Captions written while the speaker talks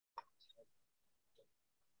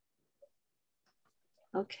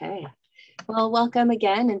Okay. Well, welcome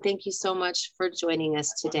again, and thank you so much for joining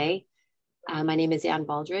us today. My name is Ann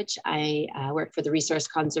Baldridge. I work for the Resource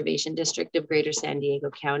Conservation District of Greater San Diego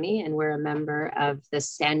County, and we're a member of the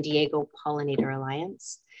San Diego Pollinator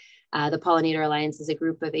Alliance. The Pollinator Alliance is a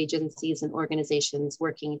group of agencies and organizations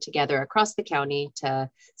working together across the county to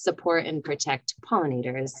support and protect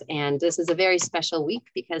pollinators. And this is a very special week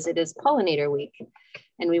because it is Pollinator Week,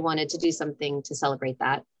 and we wanted to do something to celebrate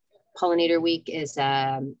that. Pollinator Week is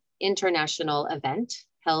an international event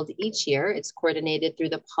held each year. It's coordinated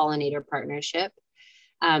through the Pollinator Partnership.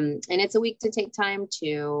 And it's a week to take time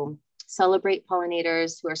to celebrate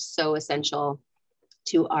pollinators who are so essential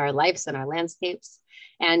to our lives and our landscapes,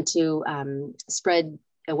 and to spread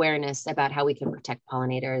awareness about how we can protect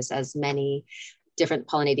pollinators, as many different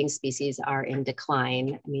pollinating species are in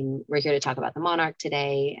decline. I mean, we're here to talk about the monarch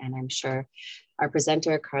today, and I'm sure our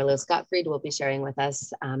presenter, Carlos Gottfried, will be sharing with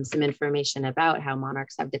us some information about how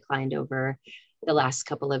monarchs have declined over the last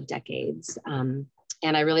couple of decades. And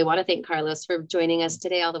I really want to thank Carlos for joining us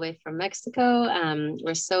today all the way from Mexico.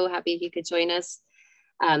 We're so happy he could join us.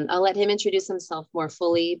 I'll let him introduce himself more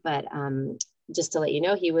fully, but just to let you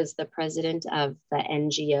know, he was the president of the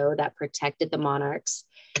NGO that protected the monarchs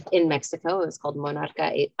in Mexico. It was called Monarch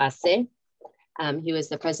Ace. He was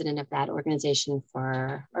the president of that organization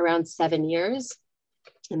for around 7 years.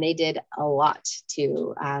 And they did a lot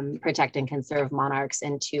to protect and conserve monarchs,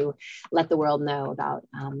 and to let the world know about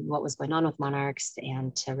what was going on with monarchs,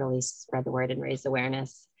 and to really spread the word and raise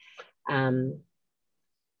awareness.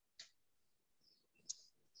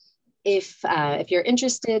 If you're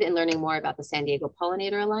interested in learning more about the San Diego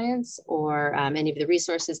Pollinator Alliance, or any of the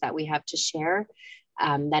resources that we have to share,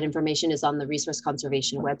 that information is on the Resource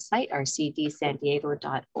Conservation website,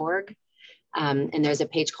 rcdsandiego.org. And there's a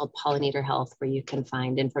page called Pollinator Health where you can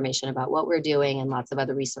find information about what we're doing, and lots of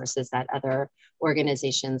other resources that other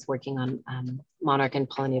organizations working on monarch and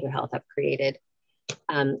pollinator health have created.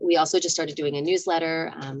 We also just started doing a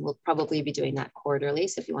newsletter. We'll probably be doing that quarterly.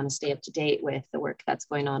 So if you want to stay up to date with the work that's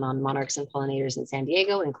going on monarchs and pollinators in San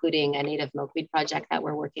Diego, including a native milkweed project that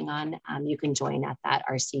we're working on, you can join at that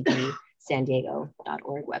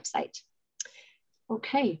rcdsandiego.org website.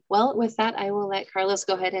 Okay, well, with that, I will let Carlos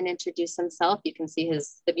go ahead and introduce himself. You can see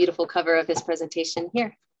the beautiful cover of his presentation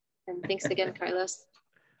here. And thanks again, Carlos.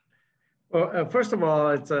 Well, first of all,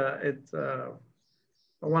 I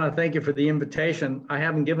want to thank you for the invitation. I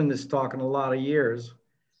haven't given this talk in a lot of years,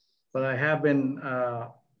 but I have been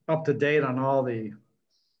up to date on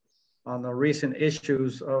on the recent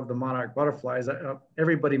issues of the monarch butterflies.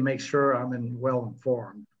 Everybody makes sure I'm well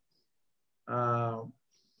informed.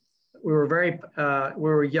 We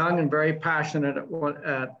were young and very passionate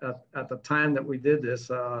at the time that we did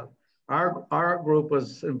this. Our group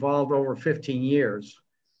was involved over 15 years,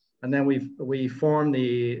 and then we formed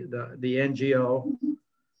the NGO,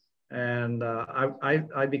 and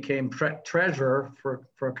I became treasurer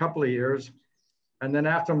for a couple of years, and then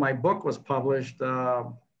after my book was published,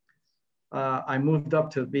 I moved up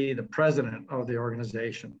to be the president of the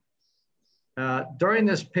organization. During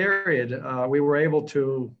this period, we were able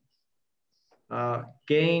to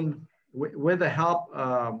gain, with the help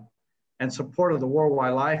and support of the World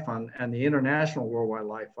Wildlife Fund and the International World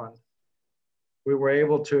Wildlife Fund, we were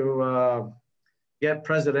able to get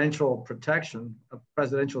presidential protection, a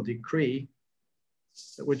presidential decree,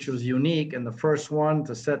 which was unique and the first one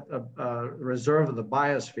to set a reserve of the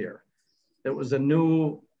biosphere. It was a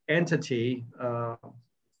new entity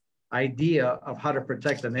idea of how to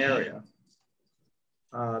protect an area.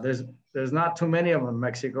 There's not too many of them in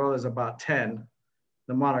Mexico. There's about 10.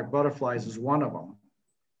 The monarch butterflies is one of them.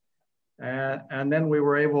 And then we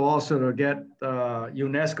were able also to get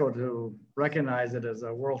UNESCO to recognize it as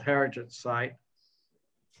a World Heritage Site.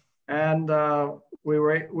 And we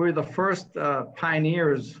were the first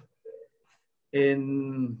pioneers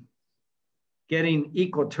in getting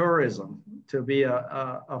ecotourism to be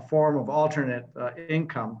a form of alternate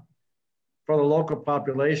income for the local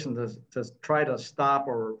population to try to stop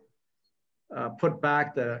or put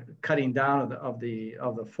back the cutting down of the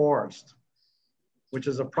forest, which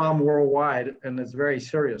is a problem worldwide, and it's very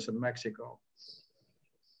serious in Mexico.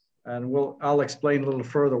 And I'll explain a little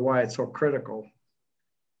further why it's so critical.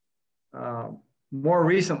 More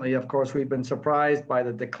recently, of course, we've been surprised by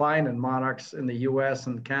the decline in monarchs in the US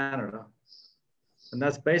and Canada. And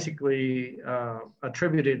that's basically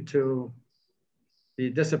attributed to the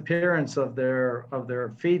disappearance of their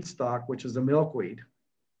feedstock, which is the milkweed,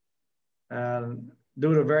 and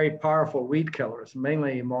due to very powerful weed killers,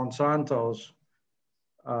 mainly Monsanto's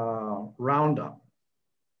Roundup.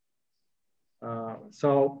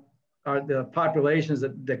 So are the populations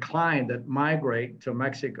that decline, that migrate to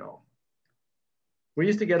Mexico. We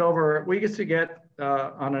used to get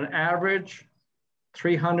on an average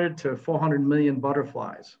 300 to 400 million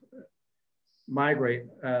butterflies migrate,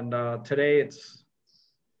 and today it's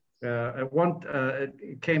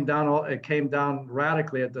it came down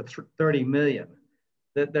radically at the 30 million.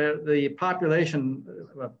 The population,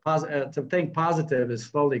 to think positive, is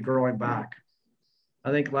slowly growing back.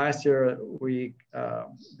 I think last year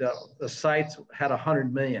the sites had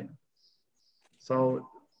 100 million. So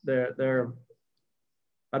they're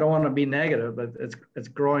I don't want to be negative, but it's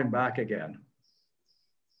growing back again.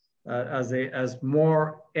 As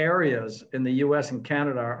more areas in the U.S. and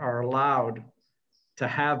Canada are allowed to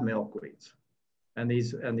have milkweeds and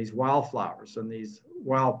these wildflowers and these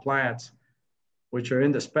wild plants, which are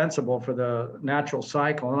indispensable for the natural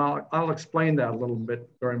cycle. And I'll explain that a little bit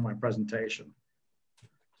during my presentation.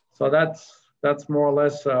 So that's more or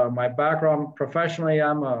less my background. Professionally,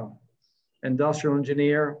 I'm an industrial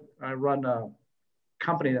engineer. I run a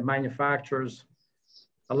company that manufactures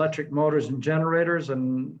electric motors and generators,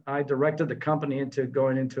 and I directed the company into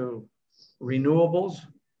going into renewables.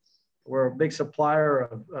 We're a big supplier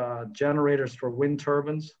of generators for wind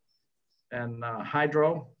turbines and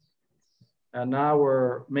hydro. And now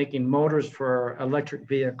we're making motors for electric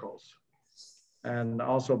vehicles and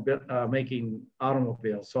also making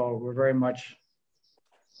automobiles. So we're very much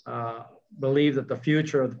believe that the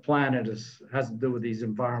future of the planet has to do with these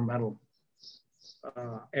environmental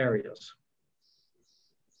areas.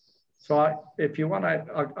 So if you want,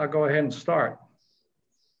 I'll go ahead and start.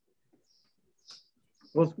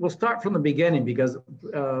 We'll start from the beginning because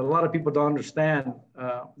a lot of people don't understand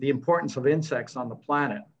the importance of insects on the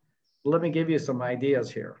planet. Let me give you some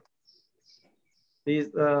ideas here. These,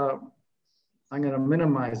 I'm going to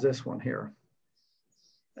minimize this one here.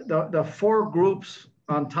 The four groups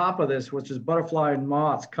on top of this, which is butterfly and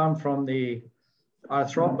moths, come from the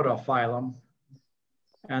Arthropoda phylum.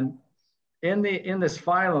 And in this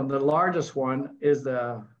phylum, the largest one is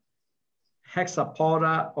the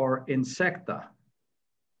Hexapoda or Insecta.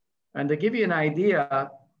 And to give you an idea,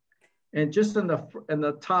 and just in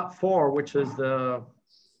the top four, which is the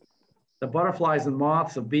butterflies and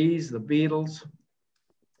moths, the bees, the beetles,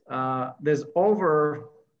 there's over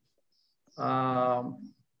 1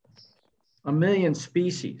 million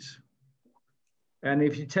species. And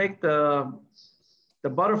if you take the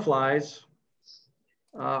butterflies,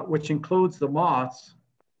 which includes the moths,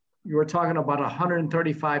 you were talking about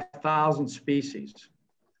 135,000 species.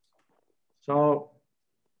 So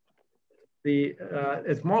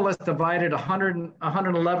it's more or less divided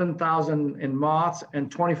 111,000 in moths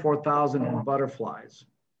and 24,000 in butterflies.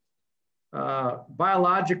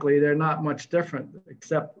 Biologically, they're not much different,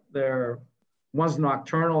 except one's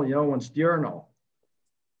nocturnal, one's diurnal.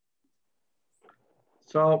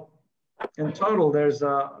 So in total, there's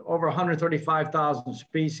over 135,000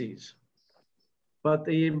 species. But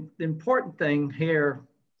the important thing here,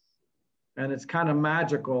 and it's kind of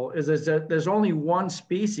magical, is that there's only one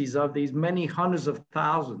species of these many hundreds of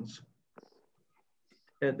thousands,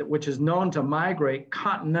 which is known to migrate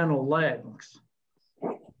continental legs,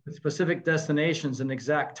 with specific destinations and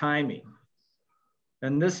exact timing.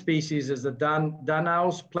 And this species is the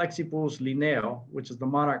Danaus plexipus linneo, which is the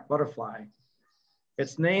monarch butterfly.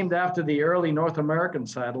 It's named after the early North American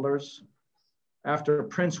settlers, after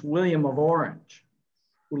Prince William of Orange,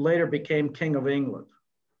 who later became King of England.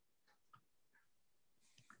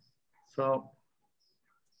 So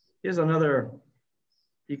here's another,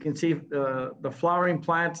 you can see the flowering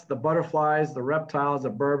plants, the butterflies, the reptiles, the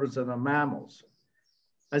birds, and the mammals.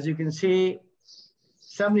 As you can see,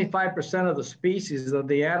 75% of the species of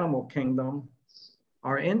the animal kingdom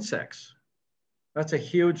are insects. That's a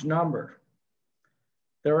huge number.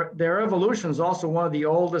 Their evolution is also one of the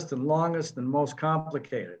oldest and longest and most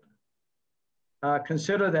complicated.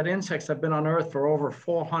 Consider that insects have been on Earth for over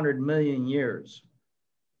 400 million years.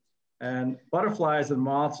 And butterflies and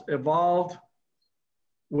moths evolved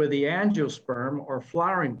with the angiosperm or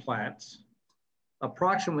flowering plants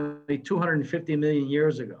approximately 250 million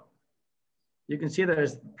years ago. You can see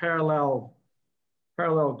there's parallel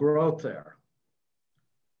growth there.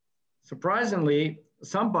 Surprisingly,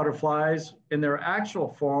 some butterflies in their actual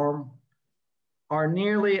form are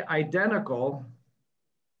nearly identical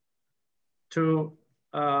to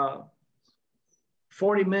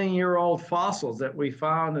 40-million-year-old fossils that we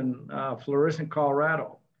found in Florissant,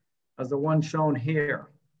 Colorado, as the one shown here.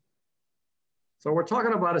 So we're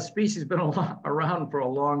talking about a species been around for a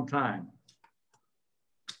long time.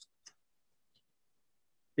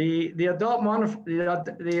 The adult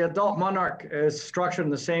monarch is structured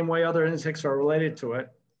in the same way other insects are related to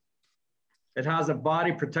it. It has a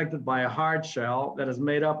body protected by a hard shell that is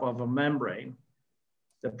made up of a membrane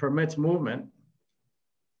that permits movement.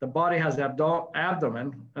 The body has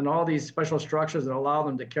abdomen and all these special structures that allow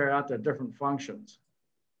them to carry out their different functions.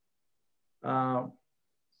 From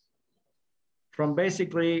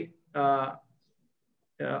basically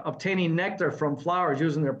obtaining nectar from flowers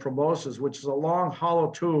using their proboscis, which is a long hollow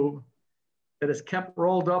tube that is kept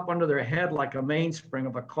rolled up under their head like a mainspring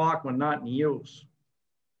of a clock when not in use.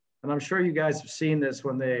 And I'm sure you guys have seen this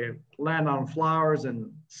when they land on flowers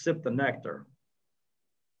and sip the nectar.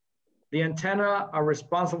 The antennae are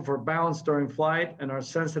responsible for balance during flight and are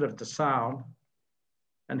sensitive to sound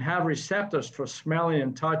and have receptors for smelling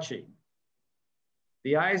and touching.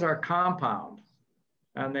 The eyes are compound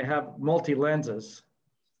and they have multi-lenses.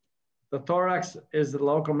 The thorax is the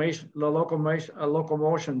locomotion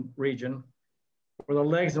region where the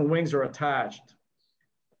legs and wings are attached.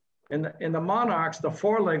 In the monarchs, the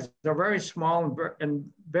forelegs are very small and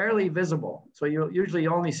barely visible. So you usually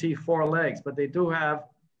only see 4 legs, but they do have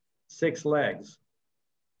 6 legs.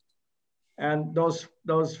 And those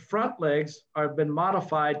front legs have been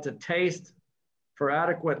modified to taste for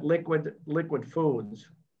adequate liquid foods.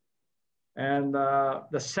 And the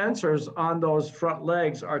sensors on those front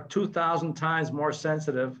legs are 2,000 times more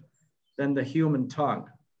sensitive than the human tongue.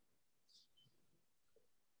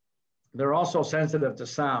 They're also sensitive to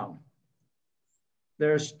sound.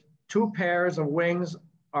 There's 2 pairs of wings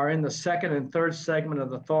are in the second and third segment of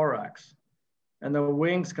the thorax. And the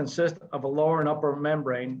wings consist of a lower and upper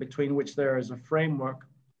membrane between which there is a framework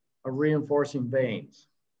of reinforcing veins.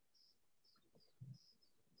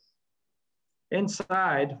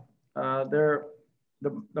 Inside, the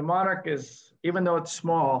monarch is, even though it's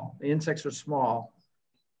small, the insects are small,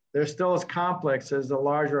 they're still as complex as the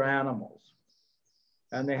larger animals.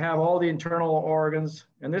 And they have all the internal organs.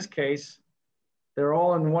 In this case, they're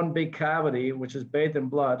all in one big cavity, which is bathed in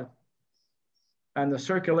blood. And the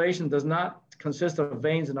circulation does not consist of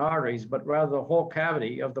veins and arteries, but rather the whole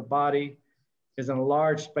cavity of the body is in a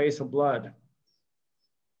large space of blood.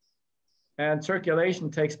 And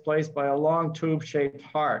circulation takes place by a long tube-shaped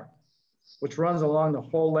heart, which runs along the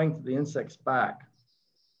whole length of the insect's back.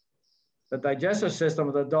 The digestive system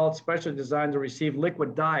of the adult is specially designed to receive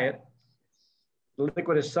liquid diet. The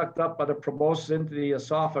liquid is sucked up by the proboscis into the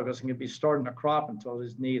esophagus and can be stored in the crop until it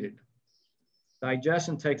is needed.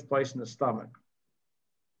 Digestion takes place in the stomach.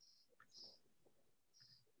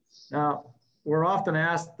 Now, we're often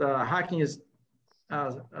asked, how can you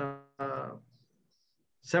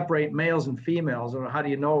separate males and females, or how do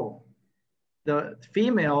you know? The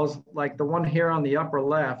females, like the one here on the upper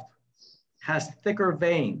left, has thicker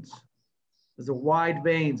veins. There's a wide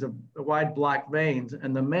black veins,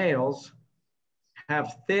 and the males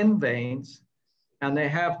have thin veins, and they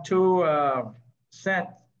have 2 scent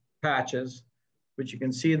patches, which you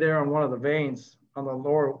can see there on one of the veins on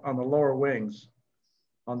the lower wings,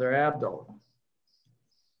 on their abdomen.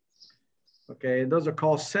 Okay, those are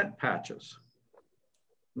called scent patches.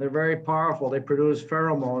 They're very powerful. They produce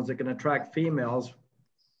pheromones that can attract females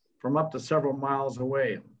from up to several miles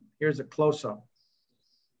away. Here's a close-up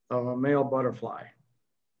of a male butterfly.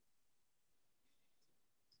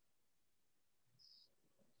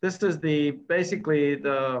 This is basically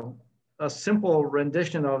a simple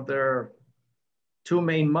rendition of their 2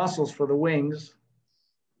 main muscles for the wings.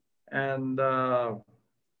 And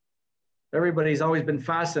everybody's always been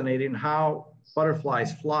fascinated in how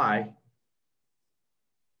butterflies fly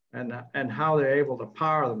and how they're able to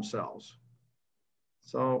power themselves.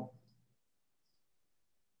 So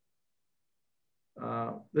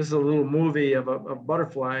this is a little movie of a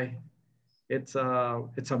butterfly. It's a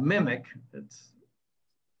mimic.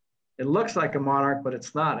 It looks like a monarch, but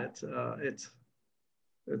it's not. This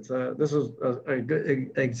is a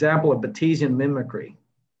good example of Batesian mimicry.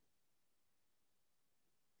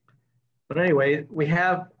 But anyway, we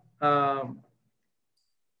have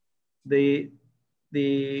the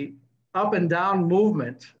up and down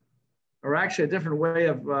movement, or actually a different way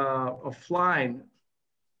of flying.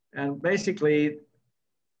 And basically,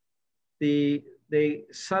 they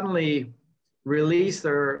suddenly release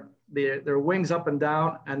their wings up and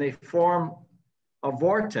down, and they form a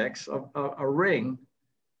vortex, a ring,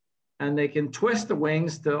 and they can twist the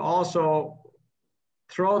wings to also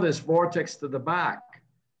throw this vortex to the back.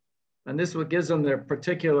 And this is what gives them their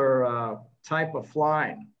particular type of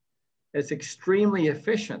flying. It's extremely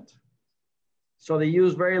efficient. So they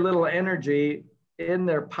use very little energy in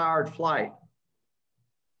their powered flight.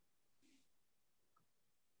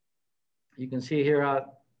 You can see here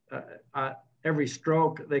how every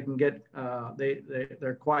stroke they can get,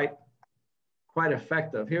 they're quite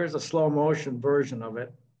effective. Here's a slow motion version of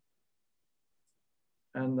it.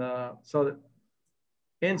 So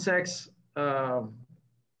insects, they're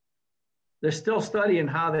still studying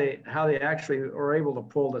how they actually are able to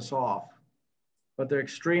pull this off, but they're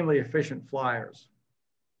extremely efficient flyers.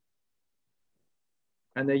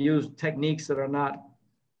 And they use techniques that are not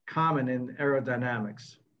common in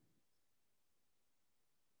aerodynamics.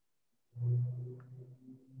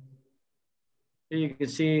 Here you can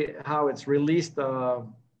see how it's released a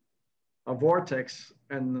vortex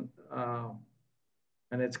and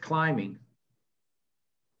it's climbing.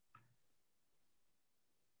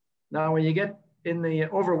 Now, when you get in the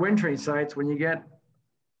overwintering sites, when you get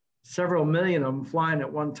several million of them flying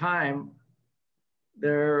at one time,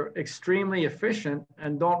 they're extremely efficient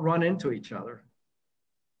and don't run into each other.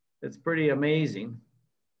 It's pretty amazing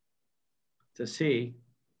to see.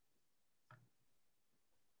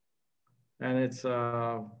 And it's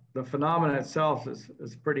the phenomenon itself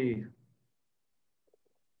is pretty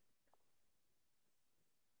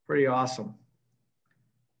awesome.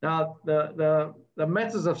 Now, the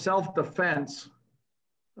methods of self-defense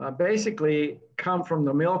basically come from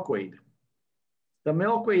the milkweed. The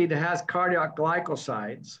milkweed has cardiac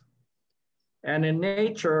glycosides, and in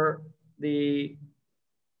nature, you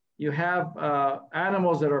have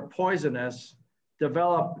animals that are poisonous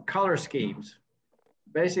develop color schemes,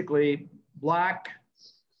 basically black,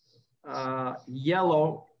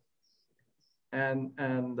 yellow, and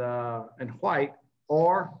white,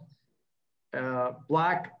 or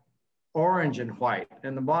black, orange, and white.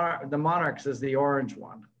 And the monarchs is the orange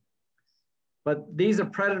one. But these are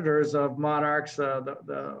predators of monarchs,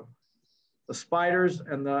 the spiders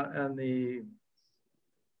and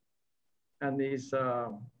these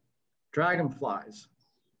dragonflies.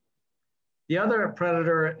 The other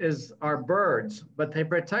predator are birds, but they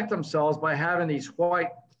protect themselves by having these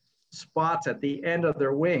white spots at the end of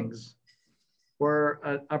their wings, where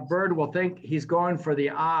a bird will think he's going for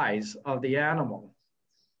the eyes of the animal,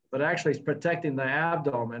 but actually it's protecting the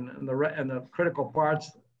abdomen and the critical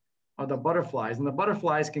parts of the butterflies. And the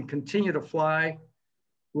butterflies can continue to fly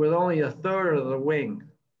with only a third of the wing.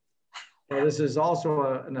 So this is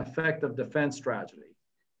also an effective defense strategy.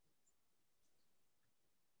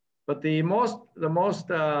 But they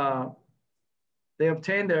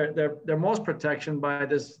obtain their most protection by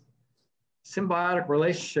this symbiotic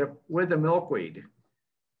relationship with the milkweed.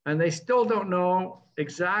 And they still don't know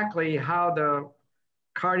exactly how the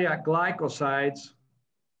cardiac glycosides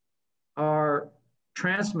are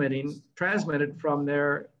transmitted from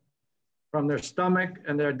their stomach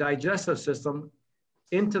and their digestive system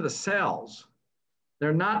into the cells.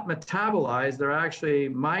 They're not metabolized, they're actually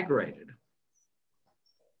migrated.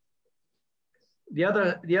 The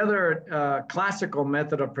other classical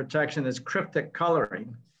method of protection is cryptic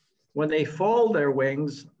coloring. When they fold their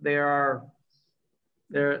wings, the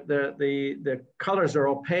colors are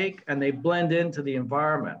opaque and they blend into the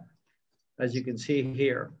environment, as you can see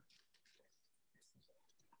here.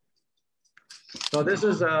 So this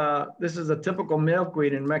is a typical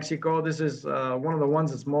milkweed in Mexico. This is one of the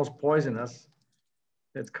ones that's most poisonous.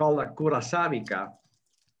 It's called la curasabica.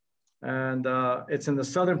 And it's in the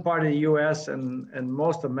southern part of the US and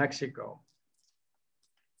most of Mexico.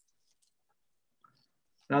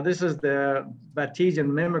 Now this is the Batesian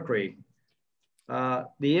mimicry.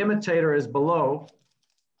 The imitator is below.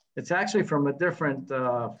 It's actually from a different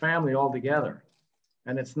family altogether,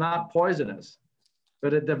 and it's not poisonous,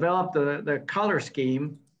 but it developed the color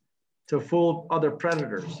scheme to fool other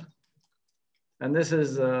predators. And this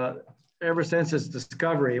is, ever since its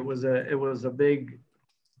discovery, it was a big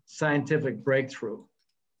scientific breakthrough.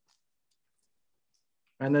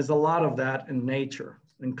 And there's a lot of that in nature,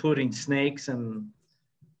 including snakes and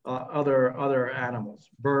other animals,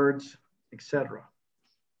 birds, etc.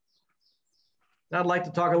 Now I'd like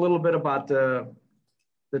to talk a little bit about the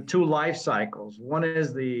two life cycles. One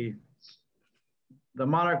is the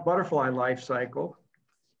monarch butterfly life cycle,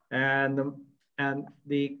 and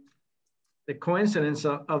the coincidence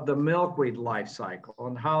of the milkweed life cycle,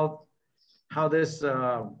 and how this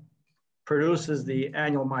produces the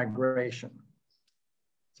annual migration.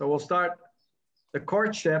 So we'll start. The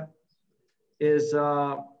courtship is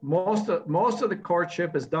most of the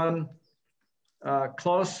courtship is done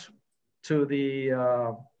close to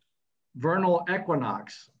the vernal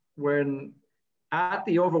equinox, when at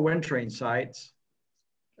the overwintering sites,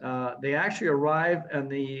 they actually arrive and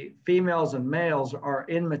the females and males are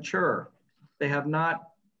immature. They have not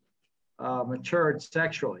matured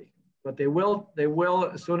sexually, but they will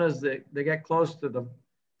as soon as they get close to the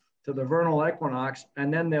vernal equinox,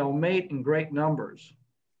 and then they'll mate in great numbers.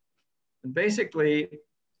 And basically,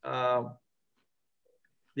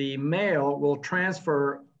 the male will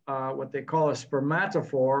transfer what they call a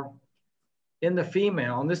spermatophore in the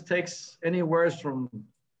female, and this takes anywhere from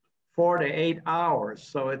 4 to 8 hours.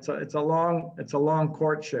 So it's a long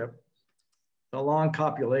courtship, a long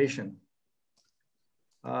copulation.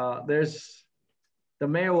 There's the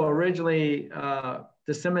male will originally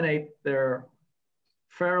disseminate their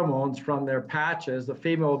pheromones from their patches. The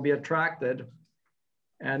female will be attracted,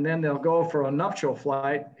 and then they'll go for a nuptial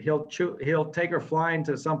flight. He'll take her flying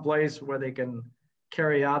to some place where they can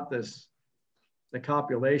carry out the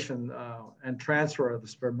copulation and transfer of the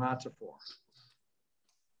spermatophore.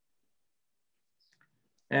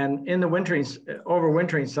 And in the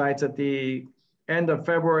overwintering sites at the end of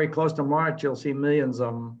February, close to March, you'll see millions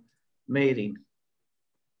of them mating.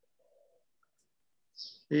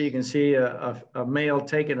 Here you can see a male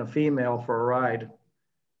taking a female for a ride.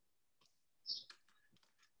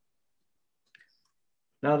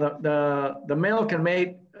 Now the male can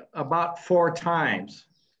mate about 4 times,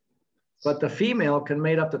 but the female can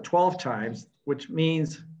mate up to 12 times, which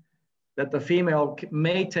means that the female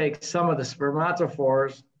may take some of the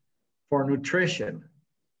spermatophores for nutrition.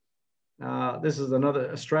 This is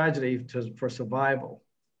another strategy for survival.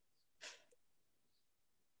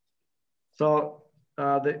 So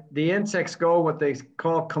the insects go what they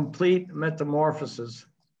call complete metamorphosis,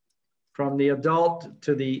 from the adult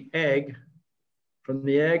to the egg, from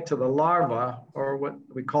the egg to the larva, or what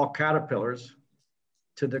we call caterpillars,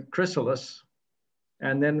 to the chrysalis,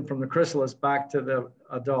 and then from the chrysalis back to the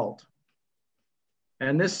adult.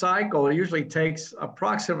 And this cycle usually takes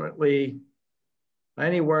approximately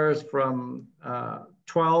anywhere from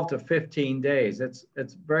 12 to 15 days. It's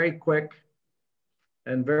very quick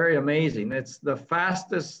and very amazing. It's the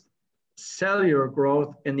fastest cellular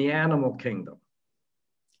growth in the animal kingdom.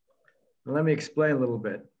 Now, let me explain a little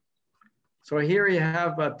bit. So here you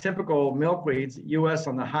have typical milkweeds, US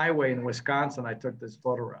on the highway in Wisconsin. I took this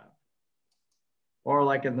photograph. Or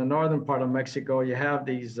like in the northern part of Mexico, you have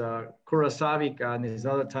these curasavica and these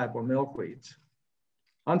other type of milkweeds.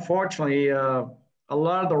 Unfortunately, a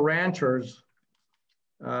lot of the ranchers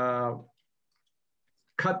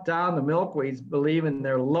cut down the milkweeds, believing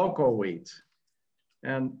they're loco weeds.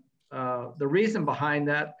 And the reason behind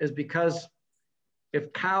that is because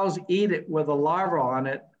if cows eat it with a larva on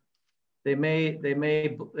it, they may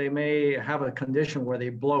have a condition where they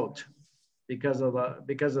bloat because of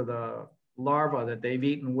the larva that they've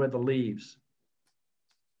eaten with the leaves.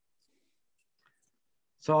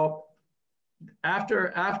 So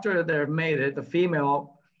after they're mated, the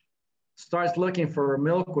female starts looking for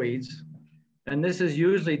milkweeds, and this is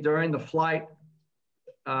usually during the flight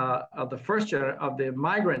of the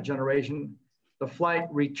migrant generation, the flight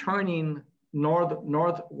returning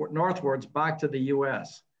northwards back to the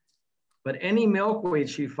US. But any milkweed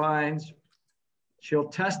she finds, she'll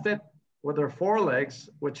test it with her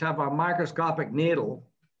forelegs, which have a microscopic needle.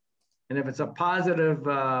 And if it's a positive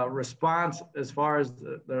response as far as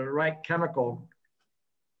the right chemical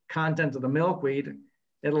content of the milkweed,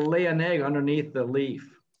 it'll lay an egg underneath the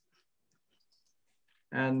leaf.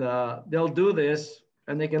 And they'll do this,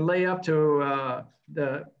 and they can lay up to,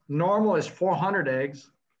 the normal is 400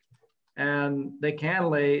 eggs, and they can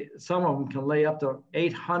lay, some of them can lay up to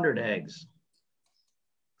 800 eggs.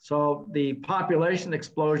 So the population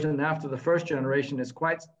explosion after the first generation is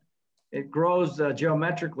it grows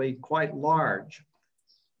geometrically quite large.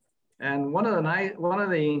 And one of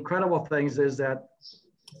the incredible things is that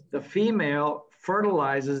the female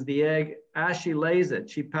fertilizes the egg as she lays it.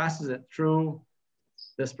 She passes it through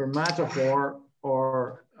the spermatophore,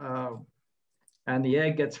 and the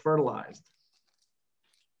egg gets fertilized.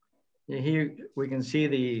 Here we can see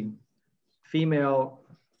the female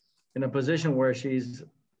in a position where she's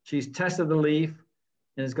tested the leaf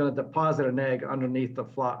and is going to deposit an egg underneath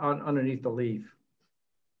the leaf.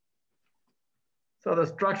 So the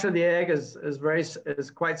structure of the egg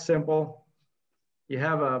is quite simple. You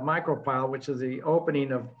have a micropyle, which is the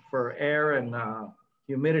opening for air and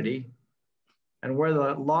humidity, and where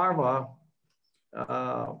the larva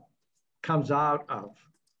comes out of.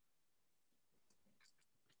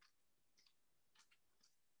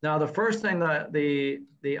 Now, the first thing that the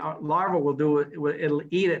larva will do, it'll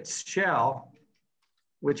eat its shell,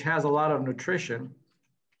 which has a lot of nutrition,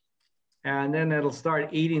 and then it'll start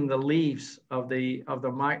eating the leaves of the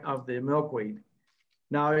milkweed.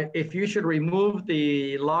 Now, if you should remove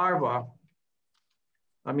the larva,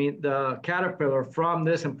 the caterpillar from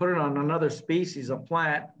this and put it on another species of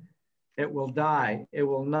plant, it will die. It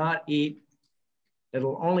will not eat,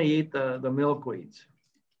 it'll only eat the milkweeds.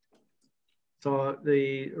 So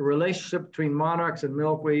the relationship between monarchs and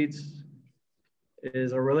milkweeds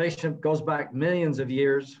is a relationship that goes back millions of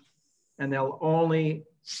years, and they'll only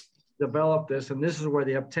develop this, and this is where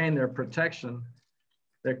they obtain their protection,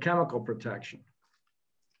 their chemical protection.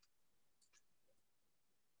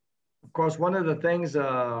 Of course, one of the things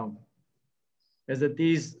is that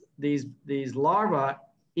these larvae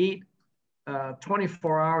eat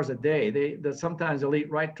 24 hours a day. Sometimes they'll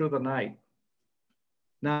eat right through the night.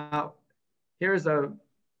 Now, here's a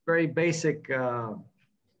very basic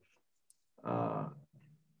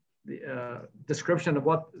description of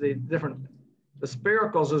what the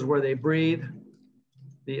spiracles is where they breathe.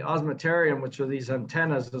 The osmeterium, which are these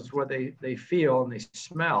antennas, is what they feel and they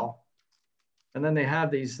smell. And then they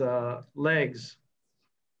have these legs.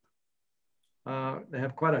 They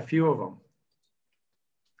have quite a few of them.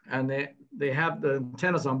 And they have the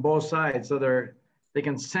antennas on both sides, so they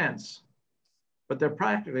can sense, but they're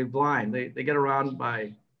practically blind. They get around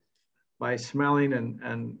by smelling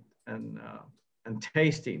and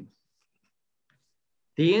tasting.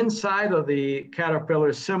 The inside of the caterpillar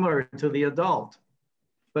is similar to the adult,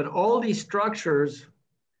 but all these structures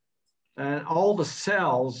and all the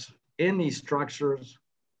cells in these structures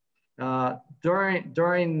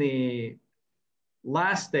during the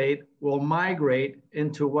last state will migrate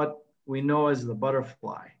into what we know as the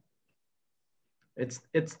butterfly.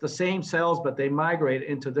 It's the same cells, but they migrate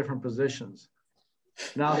into different positions.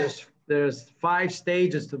 Now there's 5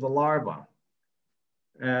 stages to the larva,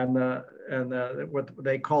 and what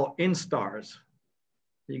they call instars.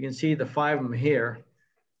 You can see the 5 of them here.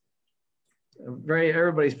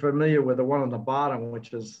 Everybody's familiar with the one on the bottom,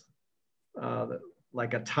 which is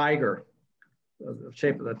like a tiger, the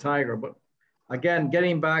shape of the tiger. But again,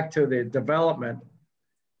 getting back to the development,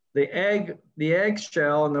 the egg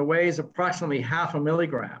shell and the weighs approximately 0.5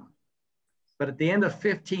 milligram. But at the end of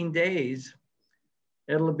 15 days,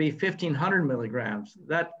 it'll be 1,500 milligrams.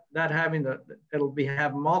 It'll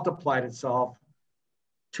have multiplied itself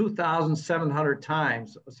 2,700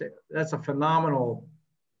 times. That's a phenomenal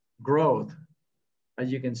growth,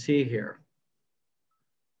 as you can see here.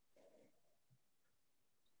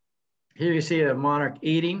 Here you see a monarch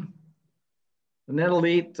eating, and it'll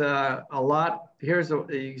eat a lot.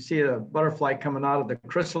 You see a butterfly coming out of the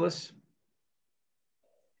chrysalis.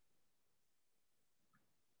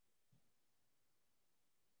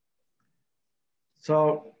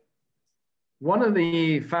 So one of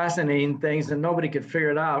the fascinating things, and nobody could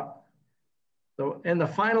figure it out, so in the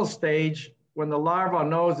final stage, when the larva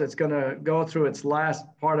knows it's going to go through its last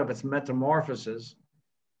part of its metamorphosis,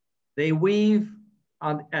 they weave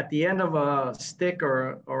at the end of a stick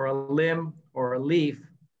or a limb or a leaf,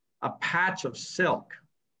 a patch of silk.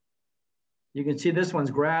 You can see this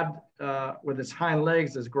one's grabbed with its hind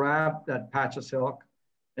legs, has grabbed that patch of silk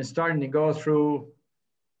and starting to go through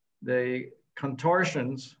the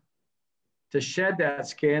contortions to shed that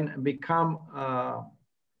skin and become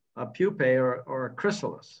a pupae or a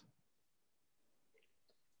chrysalis.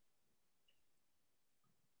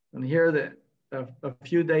 And here, a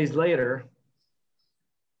few days later,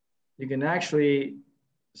 you can actually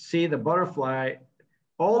see the butterfly.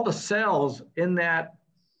 All the cells in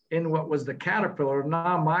what was the caterpillar have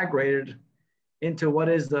now migrated into what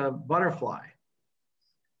is the butterfly.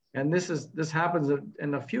 And this happens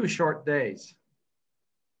in a few short days.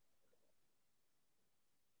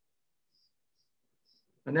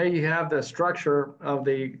 And there you have the structure of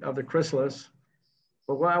the chrysalis.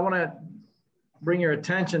 But what I want to bring your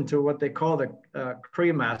attention to what they call the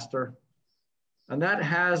cremaster, and that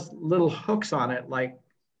has little hooks on it like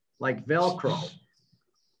Velcro.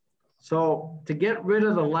 So to get rid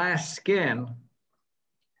of the last skin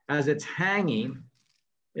as it's hanging,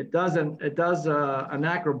 it does an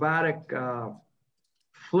acrobatic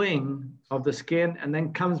fling of the skin and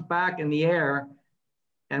then comes back in the air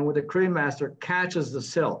and with the cremaster catches the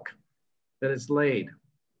silk that it's laid,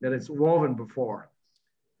 that it's woven before.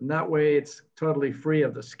 And that way it's totally free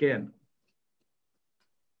of the skin.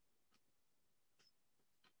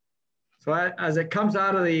 So as it comes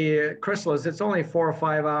out of the chrysalis, it's only 4 or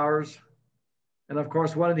 5 hours. And of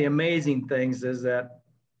course, one of the amazing things is that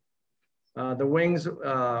the wings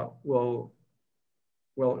will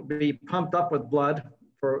be pumped up with blood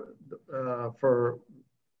for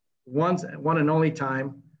one and only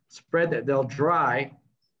time, spread that they'll dry.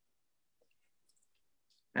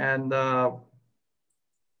 And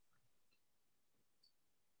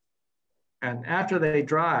after they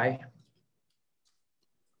dry,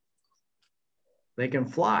 they can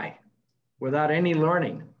fly without any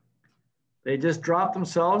learning. They just drop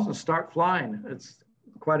themselves and start flying. It's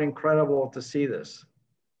quite incredible to see this.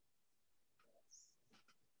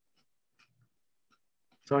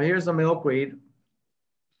 So here's the milkweed.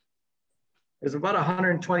 There's about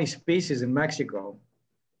 120 species in Mexico.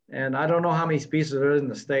 And I don't know how many species there is in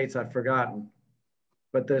the States, I've forgotten,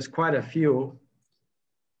 but there's quite a few.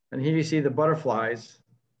 And here you see the butterflies.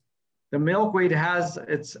 The milkweed has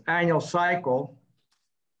its annual cycle.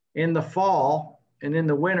 In the fall and in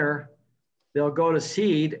the winter, they'll go to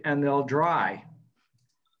seed and they'll dry.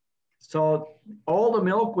 So all the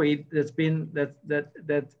milkweed that's in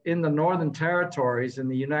the Northern Territories in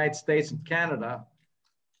the United States and Canada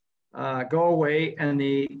go away, and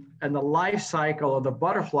the life cycle of the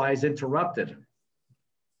butterfly is interrupted.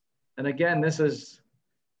 And again, this is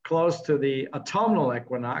close to the autumnal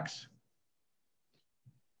equinox.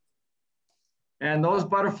 And those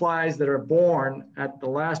butterflies that are born at the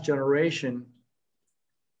last generation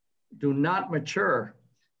do not mature.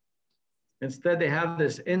 Instead, they have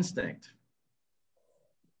this instinct.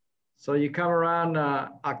 So you come around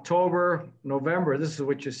October, November, this is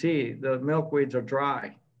what you see. The milkweeds are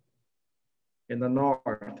dry in the north.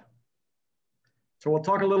 So we'll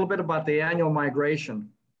talk a little bit about the annual migration.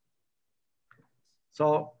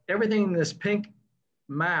 So everything in this pink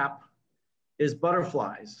map is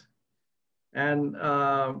butterflies. And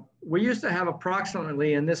we used to have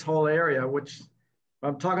approximately in this whole area, which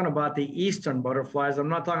I'm talking about the eastern butterflies. I'm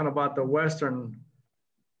not talking about the western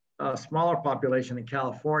smaller population in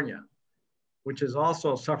California, which has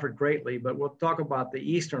also suffered greatly, but we'll talk about the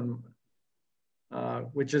eastern,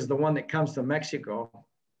 which is the one that comes to Mexico.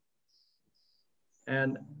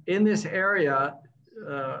 And in this area,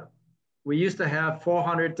 we used to have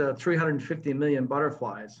 400 to 350 million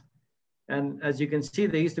butterflies. And as you can see,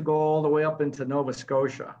 they used to go all the way up into Nova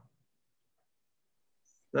Scotia.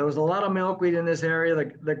 There was a lot of milkweed in this area.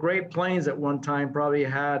 The Great Plains at one time probably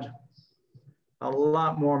had a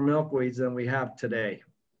lot more milkweeds than we have today.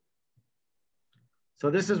 So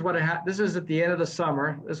this is what this is at the end of the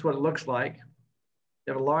summer. This is what it looks like.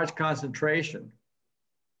 You have a large concentration.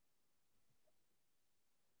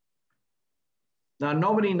 Now,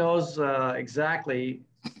 nobody knows exactly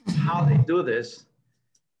how they do this,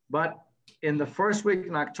 but in the first week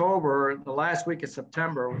in October, the last week of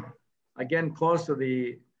September, again, close to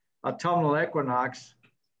the autumnal equinox,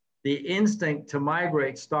 the instinct to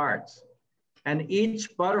migrate starts. And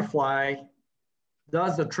each butterfly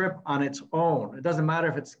does the trip on its own. It doesn't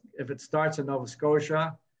matter if it starts in Nova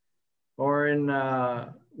Scotia or in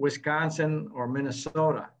Wisconsin or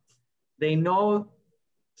Minnesota. They know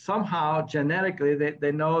somehow genetically,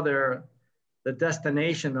 they know the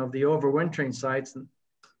destination of the overwintering sites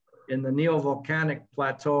in the neovolcanic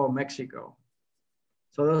plateau of Mexico.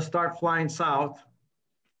 So they'll start flying south.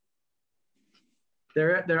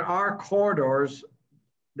 There are corridors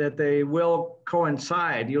that they will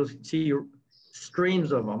coincide. You'll see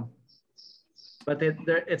streams of them, but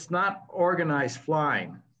it's not organized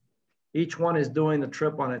flying. Each one is doing the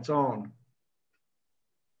trip on its own.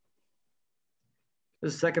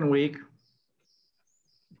 This second week,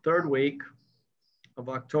 third week of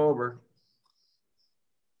October,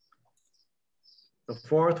 the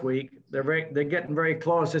fourth week, they're getting very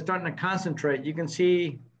close. They're starting to concentrate. You can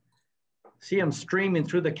see them streaming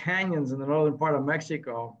through the canyons in the northern part of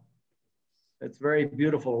Mexico. It's very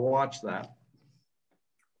beautiful to watch that.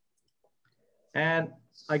 And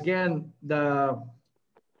again, the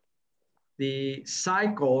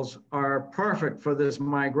cycles are perfect for this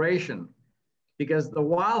migration, because the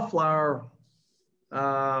wildflower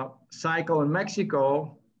cycle in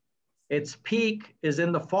Mexico, its peak is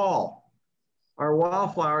in the fall. Our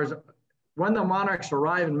wildflowers, when the monarchs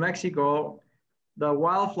arrive in Mexico, the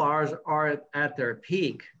wildflowers are at their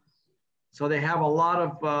peak. So they have a lot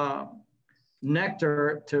of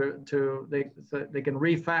nectar they can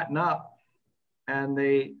refatten up, and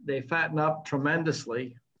they fatten up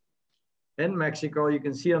tremendously. In Mexico, you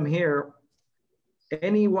can see them here.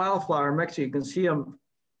 Any wildflower in Mexico, you can see them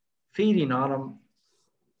feeding on them,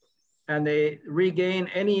 and they regain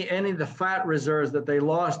any of the fat reserves that they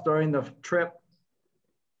lost during the trip.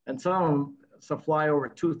 And some of them fly over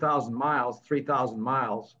 2,000 miles, 3,000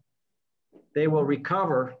 miles. They will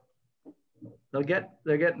recover. They'll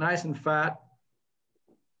get nice and fat,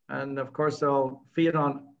 and of course they'll feed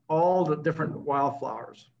on all the different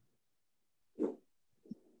wildflowers.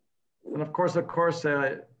 And of course,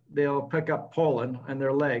 they'll pick up pollen in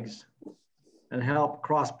their legs and help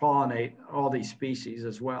cross-pollinate all these species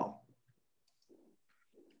as well.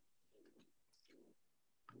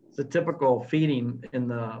 It's a typical feeding in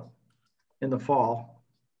the fall,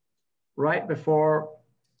 right before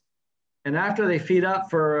and after they feed up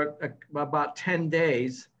for about 10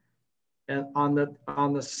 days. And on the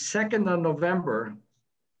 2nd of November,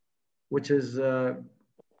 which is,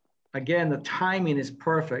 again, the timing is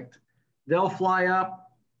perfect, they'll fly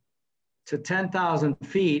up to 10,000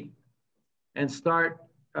 feet and start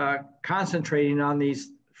concentrating on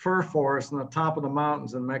these fir forests on the top of the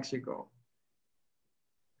mountains in Mexico.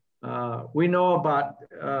 We know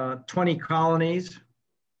about 20 colonies,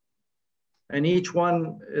 and each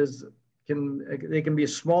one they can be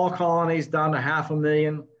small colonies down to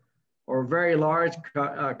 500,000, or very large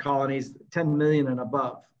colonies, 10 million and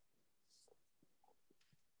above.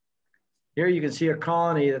 Here you can see a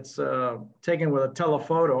colony that's taken with a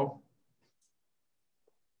telephoto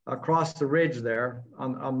across the ridge there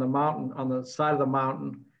on the mountain, on the side of the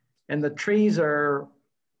mountain. And the trees are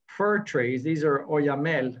fir trees. These are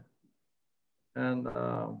oyamel. And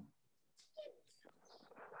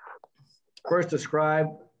first describe,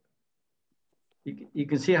 you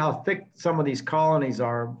can see how thick some of these colonies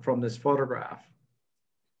are from this photograph.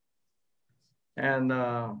 And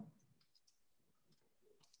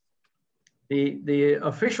the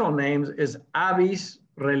official name is Avis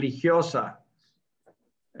religiosa.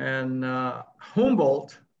 And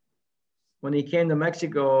Humboldt, when he came to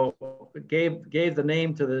Mexico, gave the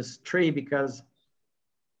name to this tree because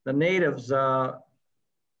the natives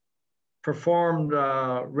performed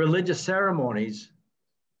religious ceremonies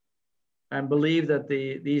and believed that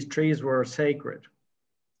these trees were sacred.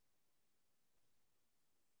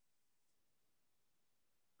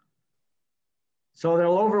 So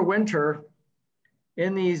they'll overwinter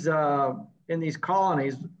in these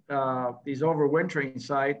colonies, these overwintering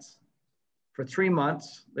sites, for 3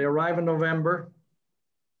 months. They arrive in November,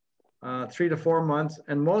 3 to 4 months,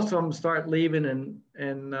 and most of them start leaving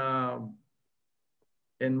in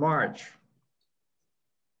March.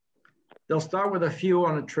 They'll start with a few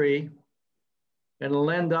on a tree, and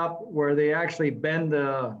it'll end up where they actually bend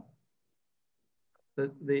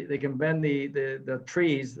they can bend the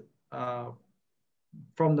trees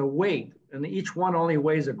from the weight, and each one only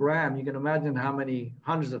weighs a gram. You can imagine how many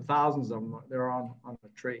hundreds of thousands of them there are on the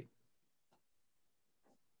tree.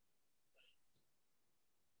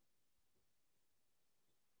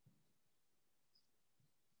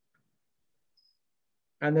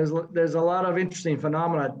 And there's a lot of interesting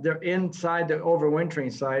phenomena. They're inside the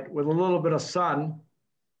overwintering site with a little bit of sun.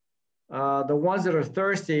 The ones that are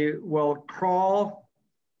thirsty will crawl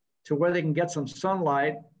to where they can get some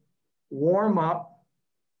sunlight, warm up,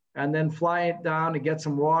 and then fly it down to get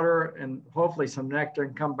some water and hopefully some nectar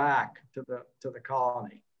and come back to the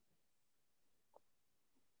colony.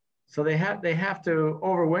 So they have to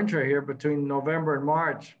overwinter here between November and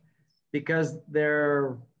March because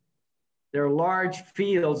their large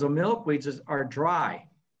fields of milkweeds are dry.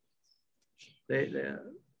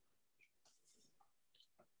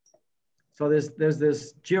 So there's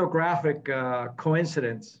this geographic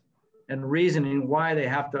coincidence and reasoning why they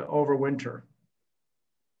have to overwinter.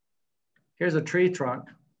 Here's a tree trunk.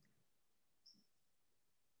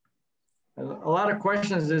 A lot of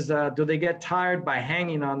questions is, do they get tired by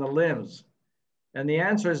hanging on the limbs? And the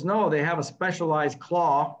answer is no, they have a specialized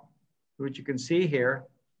claw, which you can see here,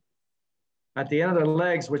 at the end of their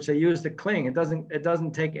legs, which they use to cling. It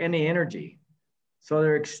doesn't take any energy. So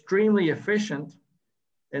they're extremely efficient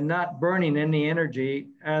in not burning any energy.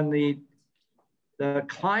 And the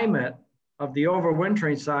climate of the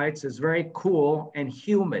overwintering sites is very cool and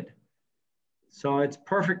humid. So it's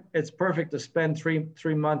perfect to spend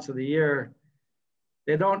three months of the year.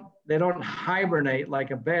 They don't hibernate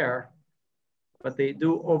like a bear, but they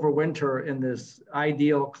do overwinter in this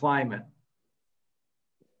ideal climate.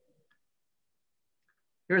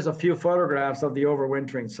 Here's a few photographs of the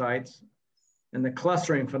overwintering sites and the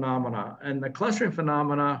clustering phenomena. And the clustering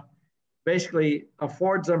phenomena basically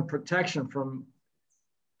affords them protection from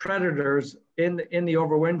predators in the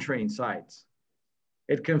overwintering sites.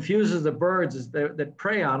 It confuses the birds that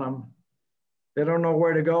prey on them. They don't know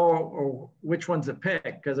where to go or which ones to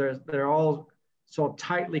pick because they're all so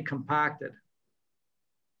tightly compacted.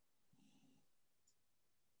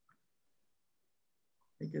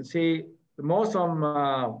 You can see most of them,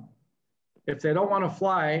 if they don't want to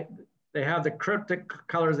fly, they have the cryptic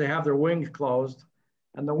colors, they have their wings closed.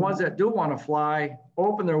 And the ones that do want to fly,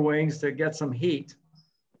 open their wings to get some heat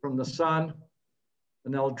from the sun,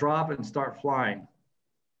 and they'll drop and start flying.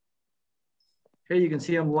 Here you can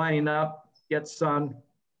see them lining up, get sun,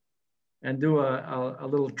 and do a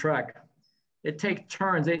little trek. It takes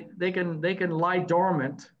turns. They can lie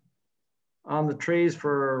dormant on the trees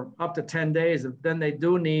for up to 10 days. Then they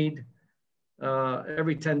do need,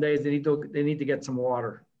 every 10 days, they need to get some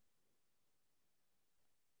water.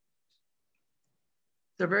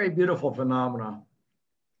 It's a very beautiful phenomenon.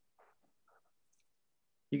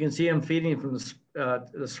 You can see them feeding from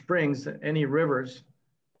the springs. Any rivers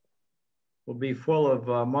will be full of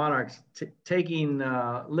monarchs taking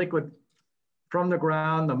liquid from the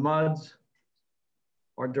ground, the muds,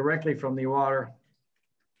 or directly from the water,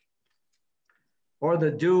 or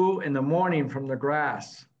the dew in the morning from the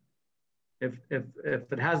grass. If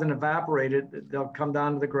it hasn't evaporated, they'll come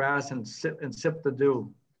down to the grass and sip the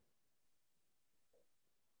dew.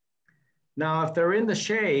 Now, if they're in the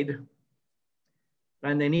shade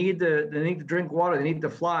and they need to drink water, they need to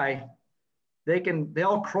fly,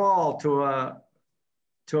 they'll crawl to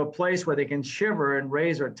a place where they can shiver and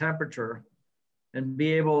raise their temperature and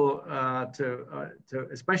be able to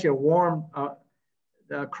especially a warm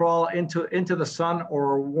crawl into the sun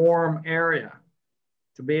or a warm area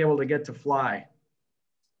to be able to get to fly.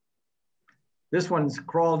 This one's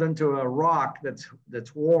crawled into a rock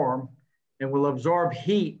that's warm and will absorb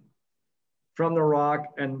heat from the rock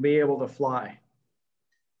and be able to fly.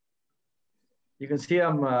 You can see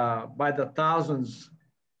them by the thousands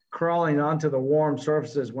crawling onto the warm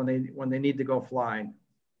surfaces when they need to go flying.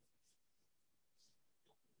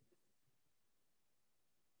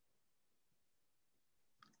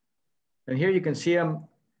 And here you can see them.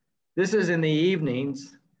 This is in the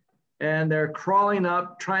evenings, and they're crawling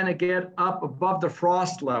up, trying to get up above the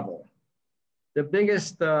frost level. The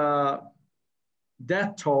biggest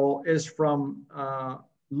death toll is from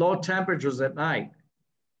low temperatures at night.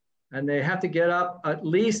 And they have to get up at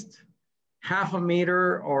least half a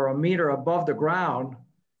meter or a meter above the ground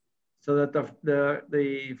so that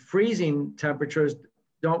the freezing temperatures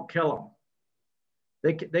don't kill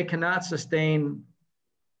them. They cannot sustain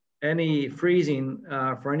any freezing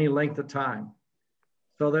for any length of time.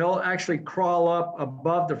 So they'll actually crawl up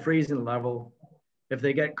above the freezing level. If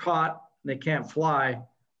they get caught and they can't fly,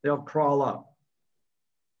 they'll crawl up.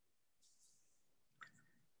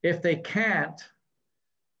 If they can't,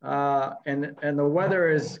 and the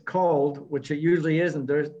weather is cold, which it usually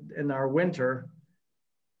isn't in our winter,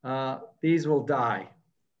 these will die.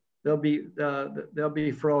 They'll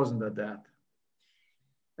be frozen to death.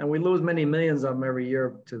 And we lose many millions of them every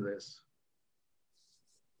year to this.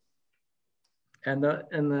 And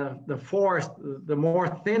the forest, the more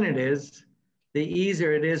thin it is, the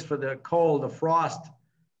easier it is for the cold, the frost,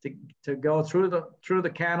 to go through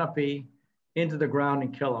the canopy into the ground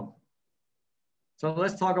and kill them. So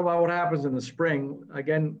let's talk about what happens in the spring.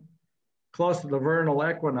 Again, close to the vernal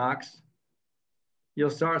equinox, you'll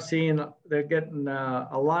start seeing they're getting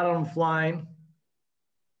a lot of them flying,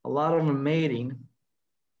 a lot of them mating.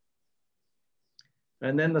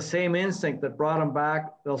 And then the same instinct that brought them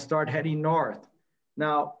back, they'll start heading north.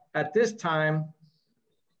 Now, at this time,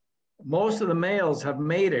 most of the males have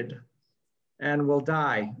mated and will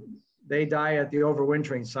die. They die at the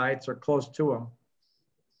overwintering sites or close to them.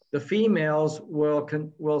 The females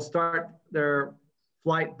will start their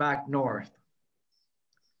flight back north.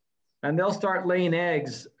 And they'll start laying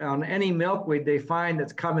eggs on any milkweed they find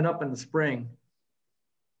that's coming up in the spring.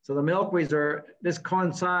 So the milkweeds this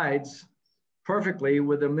coincides perfectly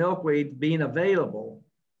with the milkweed being available.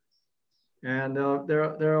 And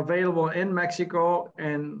they're available in Mexico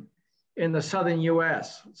and in the southern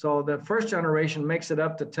US. So the first generation makes it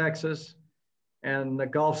up to Texas and the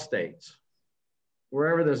Gulf states,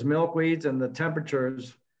 wherever there's milkweeds and the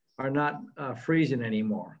temperatures are not freezing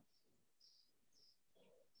anymore.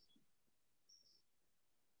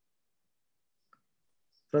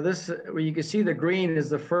 So this, where you can see the green is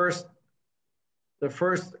the first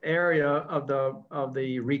area of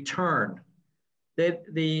the return.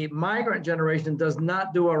 The migrant generation does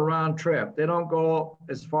not do a round trip. They don't go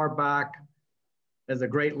as far back as the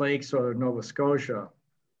Great Lakes or Nova Scotia.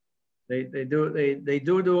 They do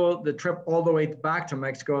the trip all the way back to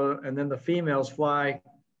Mexico, and then the females fly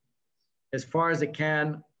as far as they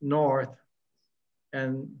can north,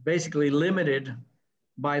 and basically limited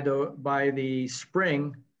by the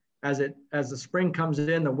spring. As the spring comes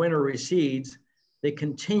in, the winter recedes. They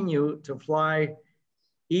continue to fly.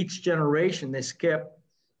 Each generation they skip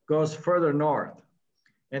goes further north,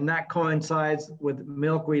 and that coincides with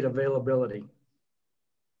milkweed availability.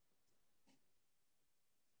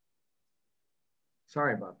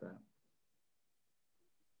 Sorry about that.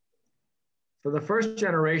 So the first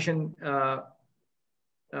generation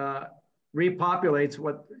repopulates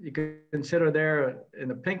what you could consider there in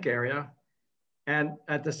the pink area. And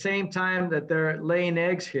at the same time that they're laying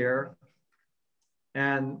eggs here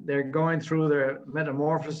and they're going through their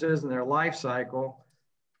metamorphosis and their life cycle,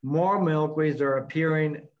 more milkweeds are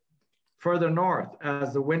appearing further north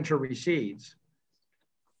as the winter recedes.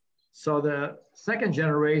 So the second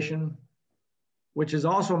generation, which is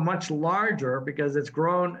also much larger because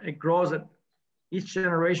each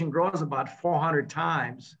generation grows about 400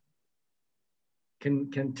 times, can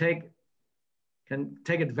take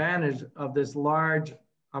advantage of this large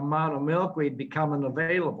amount of milkweed becoming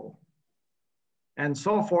available. and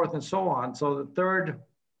so forth and so on. So the third,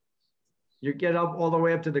 you get up all the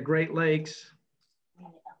way up to the Great Lakes.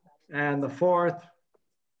 And the fourth,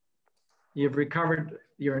 you've recovered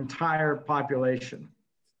your entire population.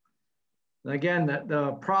 And again,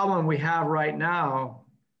 the problem we have right now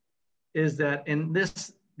is that in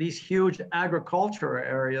these huge agriculture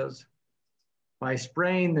areas, by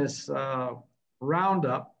spraying this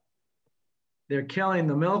Roundup, they're killing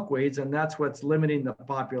the milkweeds, and that's what's limiting the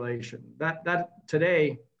population. That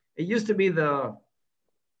today, it used to be the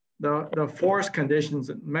forest conditions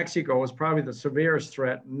in Mexico was probably the severest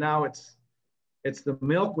threat. Now it's the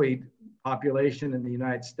milkweed population in the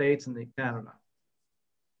United States and Canada.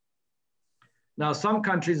 Now, some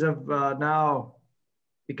countries have now,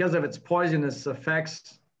 because of its poisonous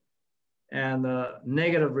effects and the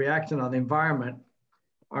negative reaction on the environment,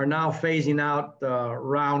 are now phasing out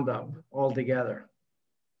Roundup altogether.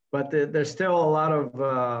 But there's still a lot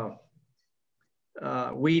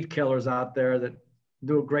of weed killers out there that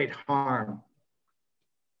do great harm.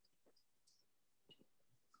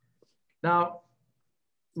 Now,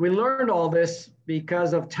 we learned all this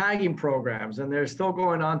because of tagging programs, and they're still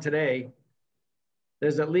going on today.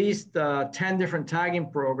 There's at least 10 different tagging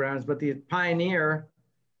programs, but the pioneer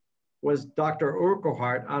was Dr.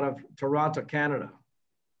 Urquhart out of Toronto, Canada.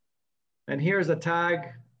 And here's a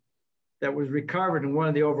tag that was recovered in one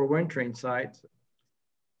of the overwintering sites.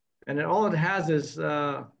 And all it has is,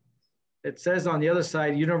 it says on the other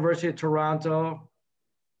side, University of Toronto,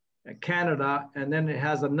 Canada, and then it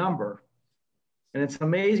has a number. And it's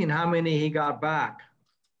amazing how many he got back.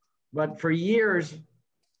 But for years,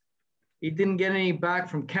 he didn't get any back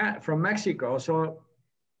from Mexico. So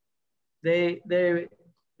there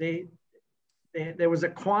was a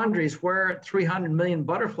quandary where 300 million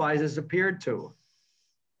butterflies disappeared to.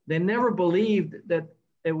 They never believed that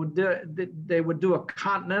they would do a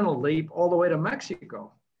continental leap all the way to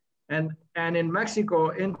Mexico. And in Mexico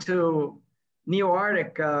into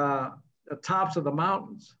Neo-Arctic, the tops of the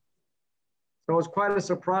mountains. So it's quite a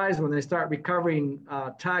surprise when they start recovering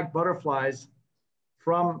tagged butterflies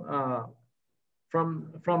from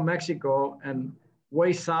Mexico and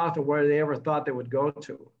way south of where they ever thought they would go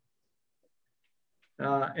to.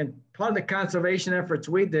 And part of the conservation efforts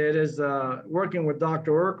we did is working with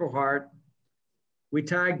Dr. Urquhart, we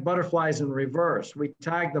tagged butterflies in reverse. We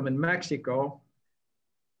tagged them in Mexico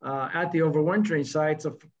at the overwintering sites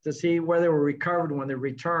to see where they were recovered when they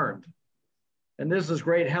returned. And this was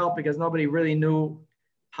great help because nobody really knew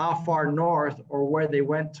how far north or where they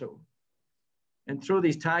went to. And through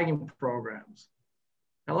these tagging programs.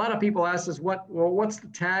 A lot of people ask us, what's the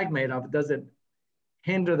tag made of? Does it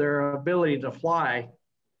hinder their ability to fly?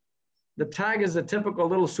 The tag is a typical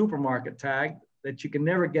little supermarket tag that you can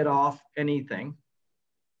never get off anything.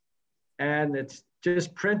 And it's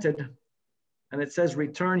just printed and it says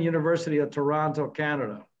Return University of Toronto,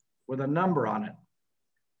 Canada, with a number on it.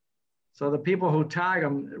 So the people who tag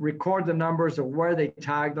them record the numbers of where they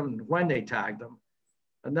tagged them and when they tagged them.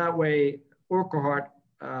 And that way, Urquhart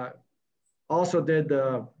also did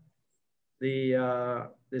the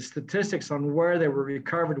statistics on where they were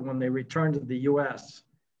recovered when they returned to the US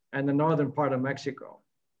and the northern part of Mexico.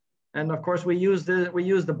 And of course, we used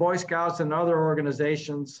the Boy Scouts and other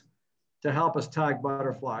organizations to help us tag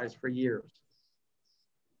butterflies for years.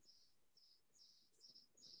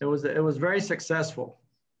 It was very successful.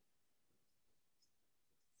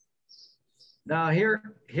 Now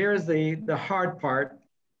here's the hard part.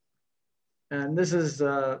 And this is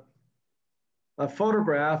a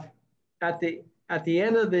photograph at the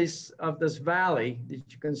end of this valley that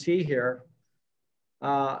you can see here.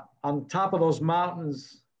 On top of those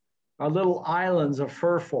mountains are little islands of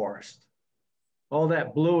fir forest. All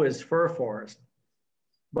that blue is fir forest.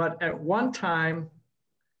 But at one time,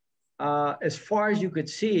 as far as you could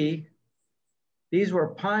see, these were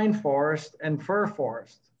pine forest and fir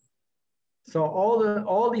forest. So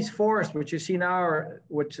all these forests, which you see now,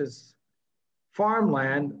 which is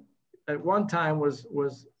farmland, at one time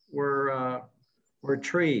were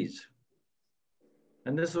trees.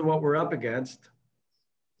 And this is what we're up against.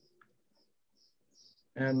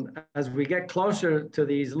 And as we get closer to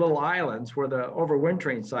these little islands where the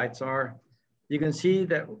overwintering sites are, you can see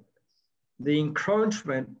that the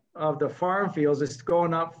encroachment of the farm fields is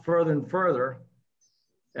going up further and further.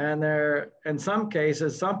 And they're, in some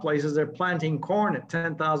cases, some places, they're planting corn at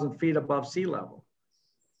 10,000 feet above sea level.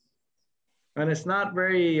 And it's not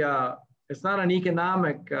very, it's not an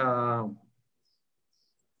economic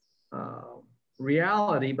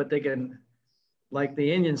reality, but they can, like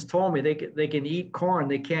the Indians told me, they can eat corn,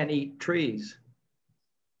 they can't eat trees.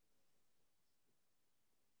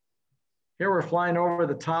 Here we're flying over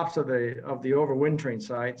the tops of the overwintering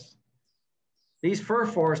sites. These fir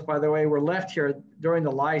forests, by the way, were left here during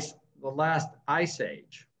the last ice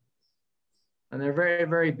age. And they're very,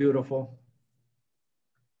 very beautiful.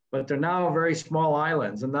 But they're now very small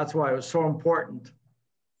islands, and that's why it was so important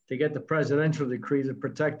to get the presidential decree to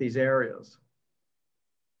protect these areas.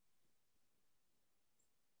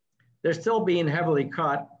 They're still being heavily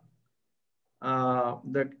cut.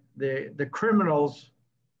 The criminals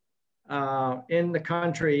in the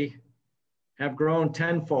country have grown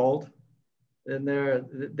tenfold, and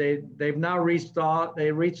they've now reached out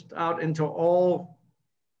into all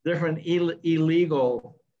different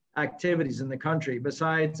illegal activities in the country.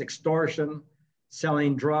 Besides extortion,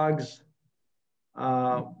 selling drugs,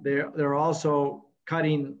 they're also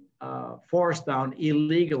cutting forests down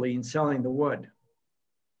illegally and selling the wood.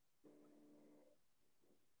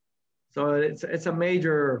 So it's a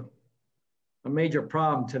major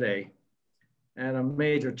problem today, and a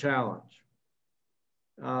major challenge.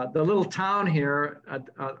 The little town here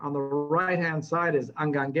on the right-hand side is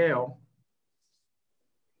Angangeo,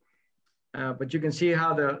 but you can see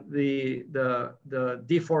how the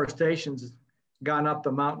deforestation's gone up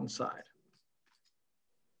the mountainside.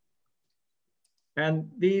 And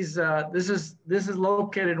this is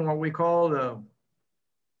located in what we call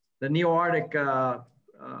the Neo-Arctic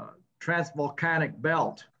transvolcanic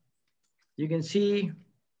belt. You can see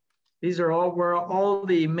these are all where all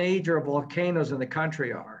the major volcanoes in the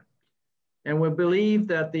country are. And we believe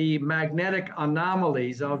that the magnetic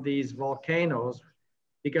anomalies of these volcanoes,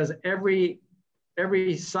 because every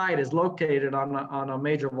site is located on a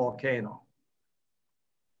major volcano.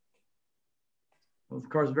 Of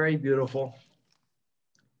course, very beautiful.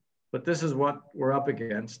 But this is what we're up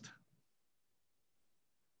against.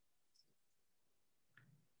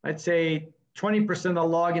 I'd say 20% of the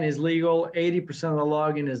logging is legal, 80% of the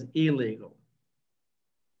logging is illegal.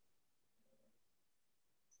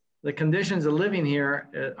 The conditions of living here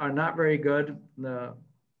are not very good. Most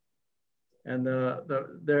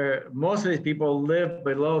of these people live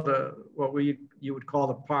below what you would call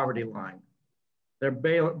the poverty line. They're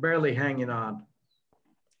barely hanging on.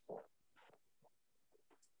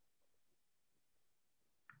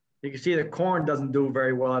 You can see the corn doesn't do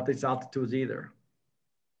very well at these altitudes either.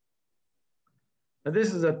 Now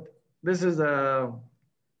this is a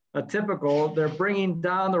typical. They're bringing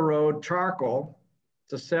down the road charcoal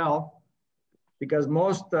to sell, because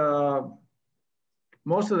most of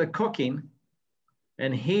the cooking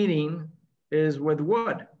and heating is with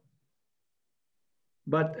wood.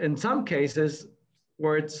 But in some cases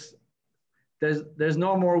where there's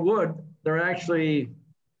no more wood, they're actually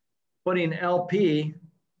putting LP,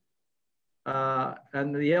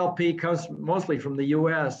 and the LP comes mostly from the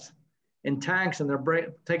US, in tanks, and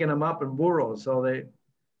they're taking them up in burros so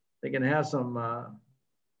they can have some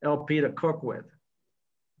LP to cook with.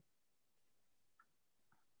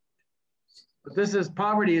 But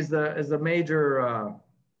poverty is the major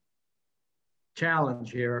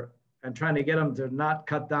challenge here, and trying to get them to not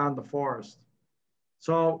cut down the forest.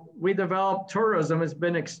 So we developed tourism. It's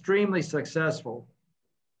been extremely successful.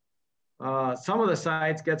 Some of the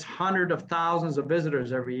sites gets hundreds of thousands of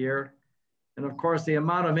visitors every year. And of course, the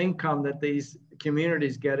amount of income that these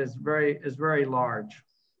communities get is very large,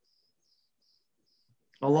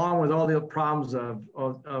 along with all the problems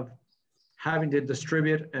of having to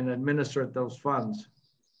distribute and administer those funds.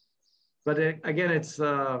 But again,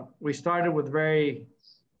 we started with very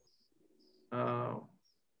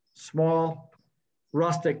small,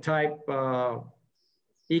 rustic type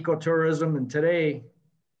ecotourism, and today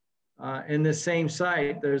in this same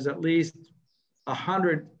site, there's at least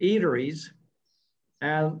 100 eateries,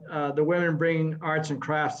 and the women bring arts and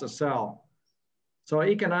crafts to sell. So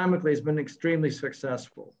economically, it's been extremely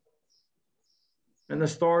successful. And the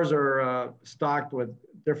stores are stocked with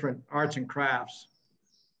different arts and crafts.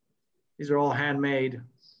 These are all handmade.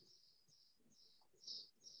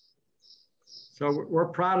 So we're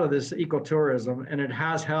proud of this ecotourism, and it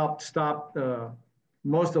has helped stop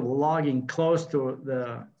most of the logging close to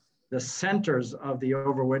the centers of the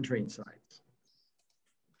overwintering sites.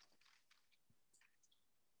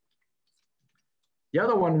 The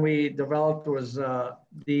other one we developed was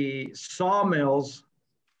the sawmills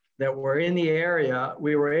that were in the area.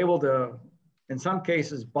 We were able to, in some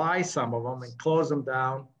cases, buy some of them and close them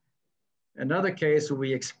down. In other cases,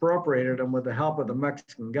 we expropriated them with the help of the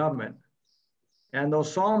Mexican government. And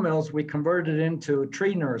those sawmills, we converted into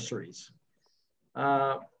tree nurseries.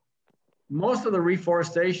 Most of the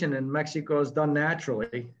reforestation in Mexico is done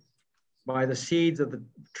naturally by the seeds of the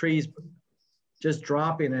trees just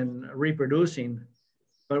dropping and reproducing.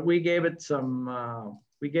 But we gave it some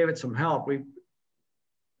we gave it some help.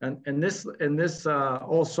 In this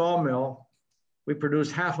old sawmill, we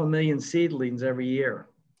produced 500,000 seedlings every year.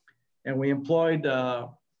 And we employed a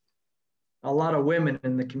lot of women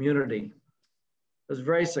in the community. It was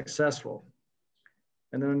very successful.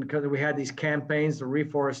 And then because we had these campaigns, the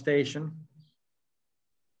reforestation.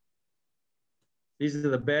 These are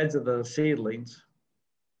the beds of the seedlings.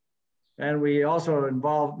 And we also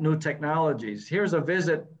involved new technologies. Here's a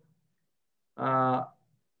visit in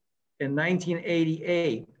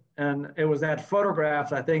 1988. And it was that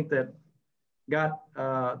photograph, I think, that got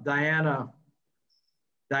Diane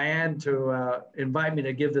to invite me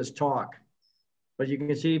to give this talk. But you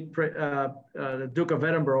can see the Duke of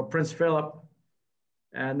Edinburgh, Prince Philip,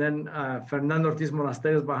 and then Fernando Ortiz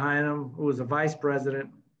Monasterio behind him, who was the vice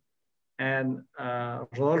president, and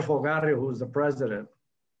Rodolfo Garrio, who was the president.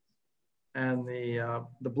 And the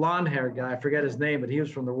blonde-haired guy, I forget his name, but he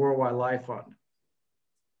was from the World Wildlife Fund,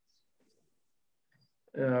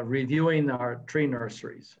 reviewing our tree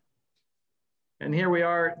nurseries. And here we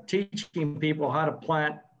are teaching people how to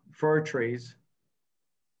plant fir trees.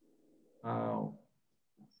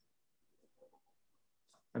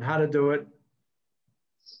 And how to do it.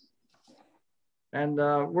 And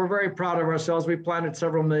we're very proud of ourselves. We planted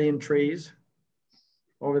several million trees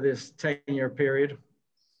over this 10-year period.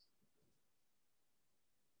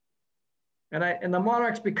 And the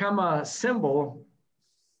monarch's become a symbol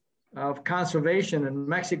of conservation in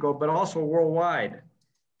Mexico, but also worldwide.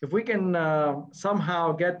 If we can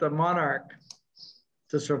somehow get the monarch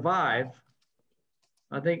to survive,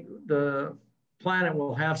 I think the planet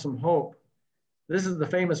will have some hope. This is the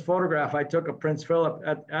famous photograph I took of Prince Philip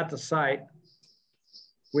at the site,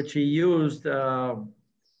 which he used,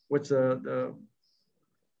 which the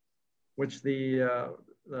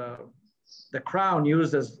crown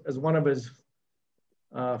used as one of his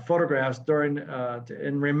photographs during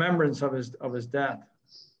in remembrance of his death.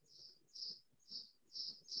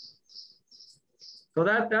 So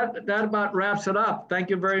that about wraps it up. Thank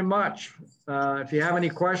you very much. If you have any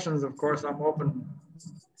questions, of course, I'm open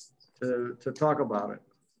to talk about it.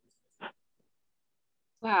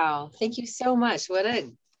 Wow, thank you so much. What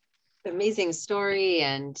an amazing story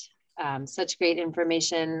and such great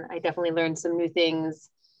information. I definitely learned some new things.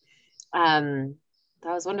 That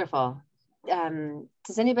was wonderful.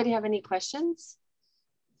 Does anybody have any questions?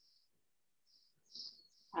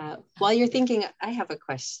 While you're thinking, I have a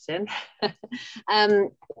question.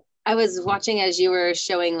 I was watching as you were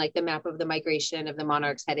showing like the map of the migration of the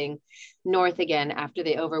monarchs heading north again after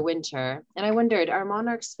they overwinter. And I wondered, are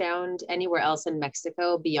monarchs found anywhere else in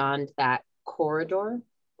Mexico beyond that corridor?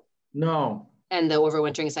 No. And the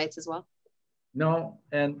overwintering sites as well? No,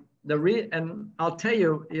 and I'll tell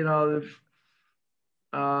you,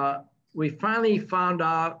 we finally found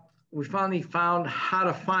how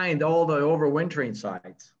to find all the overwintering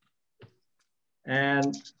sites.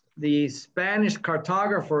 And the Spanish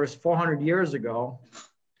cartographers 400 years ago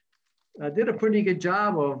did a pretty good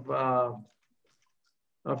job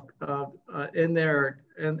in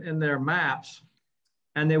their maps,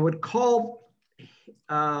 and they would call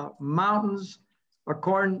mountains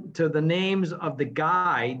according to the names of the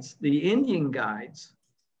guides, the Indian guides.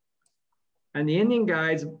 And the Indian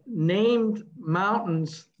guides named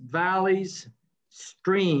mountains, valleys,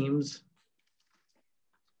 streams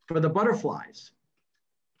for the butterflies.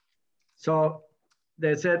 So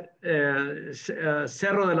they said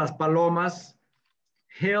Cerro de las Palomas,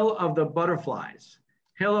 Hill of the Butterflies,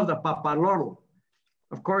 Hill of the Papalolo.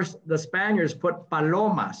 Of course, the Spaniards put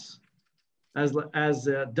palomas as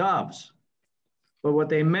doves, but what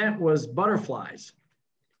they meant was butterflies.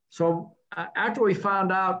 So after we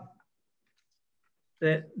found out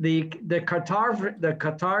that the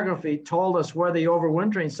cartography told us where the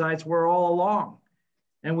overwintering sites were all along,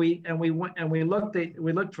 and we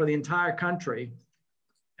looked for the entire country,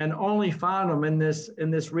 and only found them in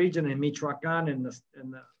this region in Michoacán, in the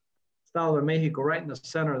Estado de Mexico, right in the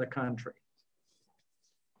center of the country.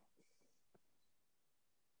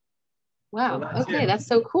 Wow. So okay, that's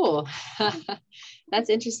so cool. That's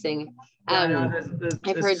interesting. I've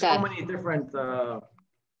heard so many different.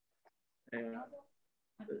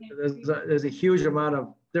 There's a huge amount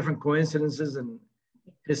of different coincidences and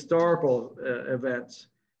historical events,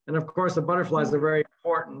 and of course, the butterflies are very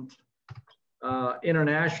important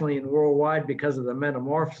internationally and worldwide because of the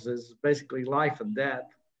metamorphosis, basically life and death,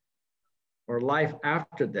 or life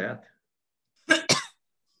after death.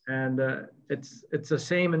 And it's the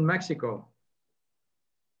same in Mexico.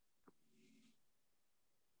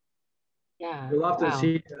 Yeah. You'll often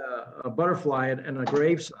see a butterfly and a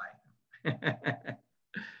gravesite.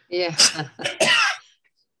 Yeah.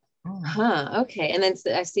 Huh, okay. And then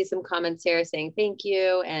I see some comments here saying thank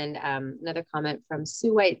you. And another comment from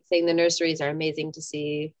Sue White saying the nurseries are amazing to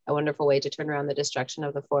see, a wonderful way to turn around the destruction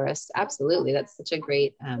of the forest. Absolutely. That's such a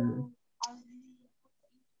great,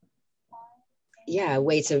 yeah,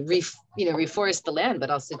 way to reforest the land, but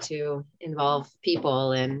also to involve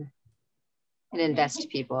people and invest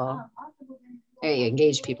people,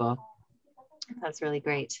 engage people. That's really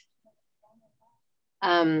great.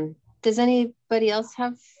 Does anybody else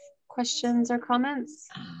have questions or comments?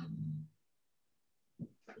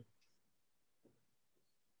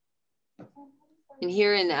 And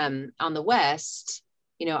here in on the west,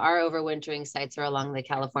 our overwintering sites are along the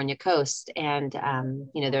California coast, and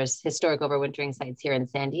there's historic overwintering sites here in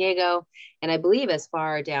San Diego, and I believe as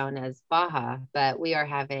far down as Baja. But we are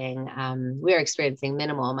experiencing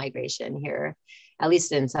minimal migration here, at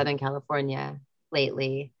least in Southern California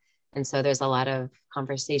lately. And so there's a lot of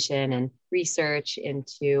conversation and research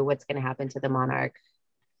into what's going to happen to the monarch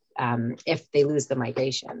if they lose the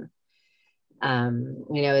migration.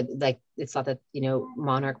 It's thought that,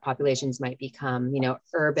 monarch populations might become,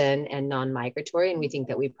 urban and non-migratory. And we think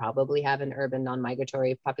that we probably have an urban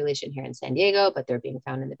non-migratory population here in San Diego, but they're being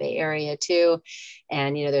found in the Bay Area too.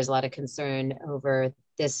 And, there's a lot of concern over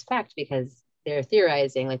this fact because they're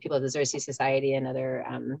theorizing, like people at the Xerces Society and other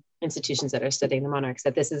institutions that are studying the monarchs,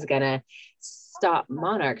 that this is going to stop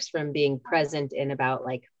monarchs from being present in about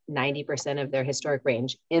 90% of their historic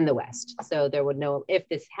range in the West. So if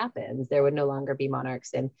this happens, there would no longer be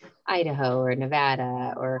monarchs in Idaho or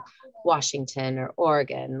Nevada or Washington or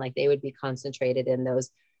Oregon. Like they would be concentrated in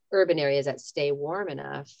those urban areas that stay warm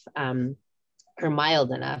enough or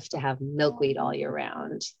mild enough to have milkweed all year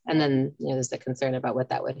round. And then, there's the concern about what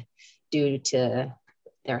that would do to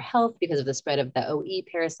their health because of the spread of the OE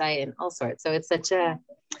parasite and all sorts. So it's such a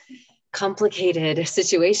complicated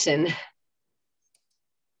situation.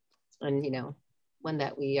 And, one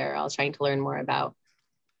that we are all trying to learn more about.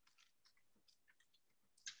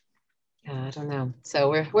 I don't know. So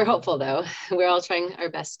we're hopeful though. We're all trying our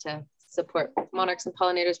best to support monarchs and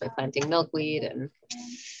pollinators by planting milkweed. And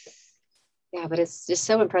yeah, but it's just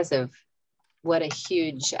so impressive what a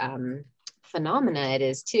huge phenomena it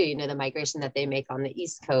is too. The migration that they make on the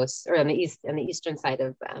East Coast or on the eastern side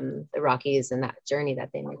of the Rockies, and that journey that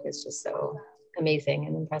they make is just so amazing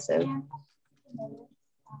and impressive.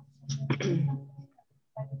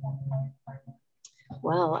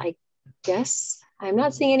 Well, I guess I'm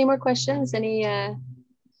not seeing any more questions. Any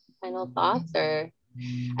final thoughts? Or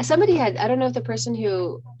somebody I don't know if the person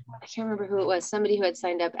I can't remember who it was, somebody who had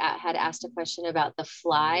signed up had asked a question about the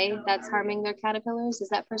fly that's harming their caterpillars. Is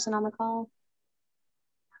that person on the call?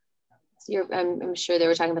 So I'm sure they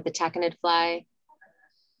were talking about the taconid fly.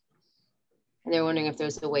 And they're wondering if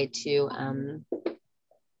there's a way to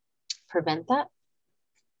prevent that.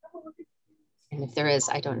 And if there is,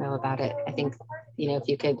 I don't know about it. I think, if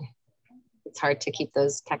you could, it's hard to keep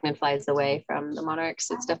those taconid flies away from the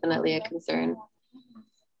monarchs. It's definitely a concern.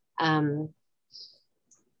 I'm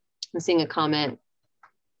seeing a comment.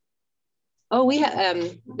 Oh, we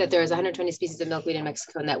have that there's 120 species of milkweed in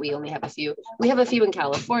Mexico and that we only have a few. We have a few in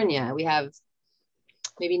California. We have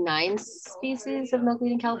maybe 9 species of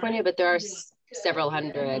milkweed in California, but there are several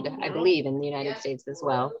hundred, I believe, in the United States as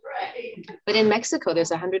well. But in Mexico,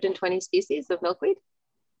 there's 120 species of milkweed.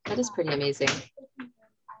 That is pretty amazing.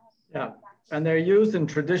 Yeah, and they're used in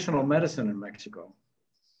traditional medicine in Mexico.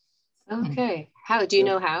 Okay, how do you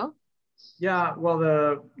know how? Yeah, well,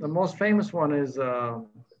 the most famous one is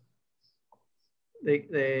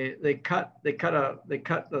they cut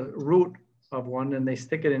the root of one and they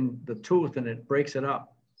stick it in the tooth and it breaks it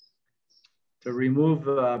up to remove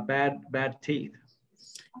bad teeth.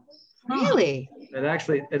 Really? It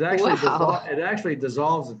actually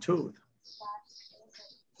dissolves the tooth.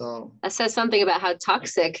 So that says something about how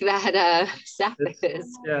toxic that sap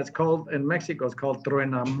is. Yeah, it's called in Mexico. It's called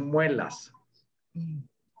truenamuelas.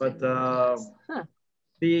 But the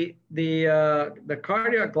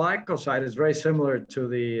cardiac glycoside is very similar to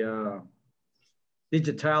the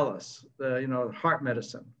digitalis, the heart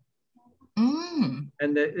medicine.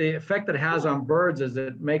 And the effect it has on birds is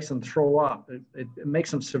it makes them throw up. It makes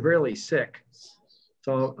them severely sick.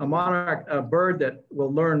 So a bird that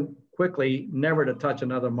will learn quickly never to touch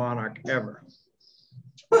another monarch ever.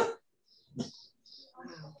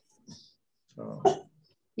 So.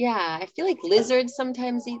 Yeah, I feel like lizards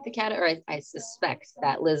sometimes eat the cat, or I suspect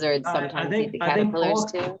that lizards sometimes eat the caterpillars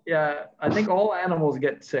too. Yeah, I think all animals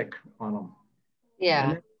get sick on them. Yeah.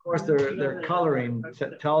 And then, of course, their coloring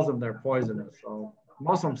tells them they're poisonous. So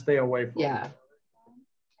most of them stay away from them.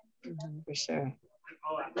 For sure.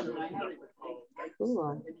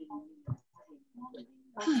 Cool.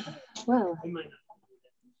 Well,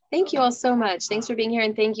 thank you all so much. Thanks for being here.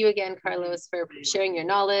 And thank you again, Carlos, for sharing your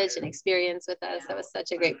knowledge and experience with us. That was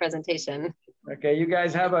such a great presentation. Okay, you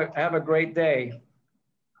guys have a great day.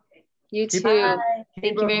 You too.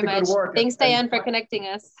 Thank you very much. Thanks, Diane, for connecting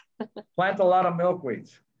us. Plant a lot of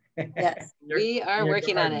milkweeds. Yes, we are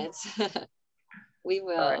working on it. We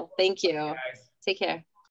will. Right. Thank you. Take care.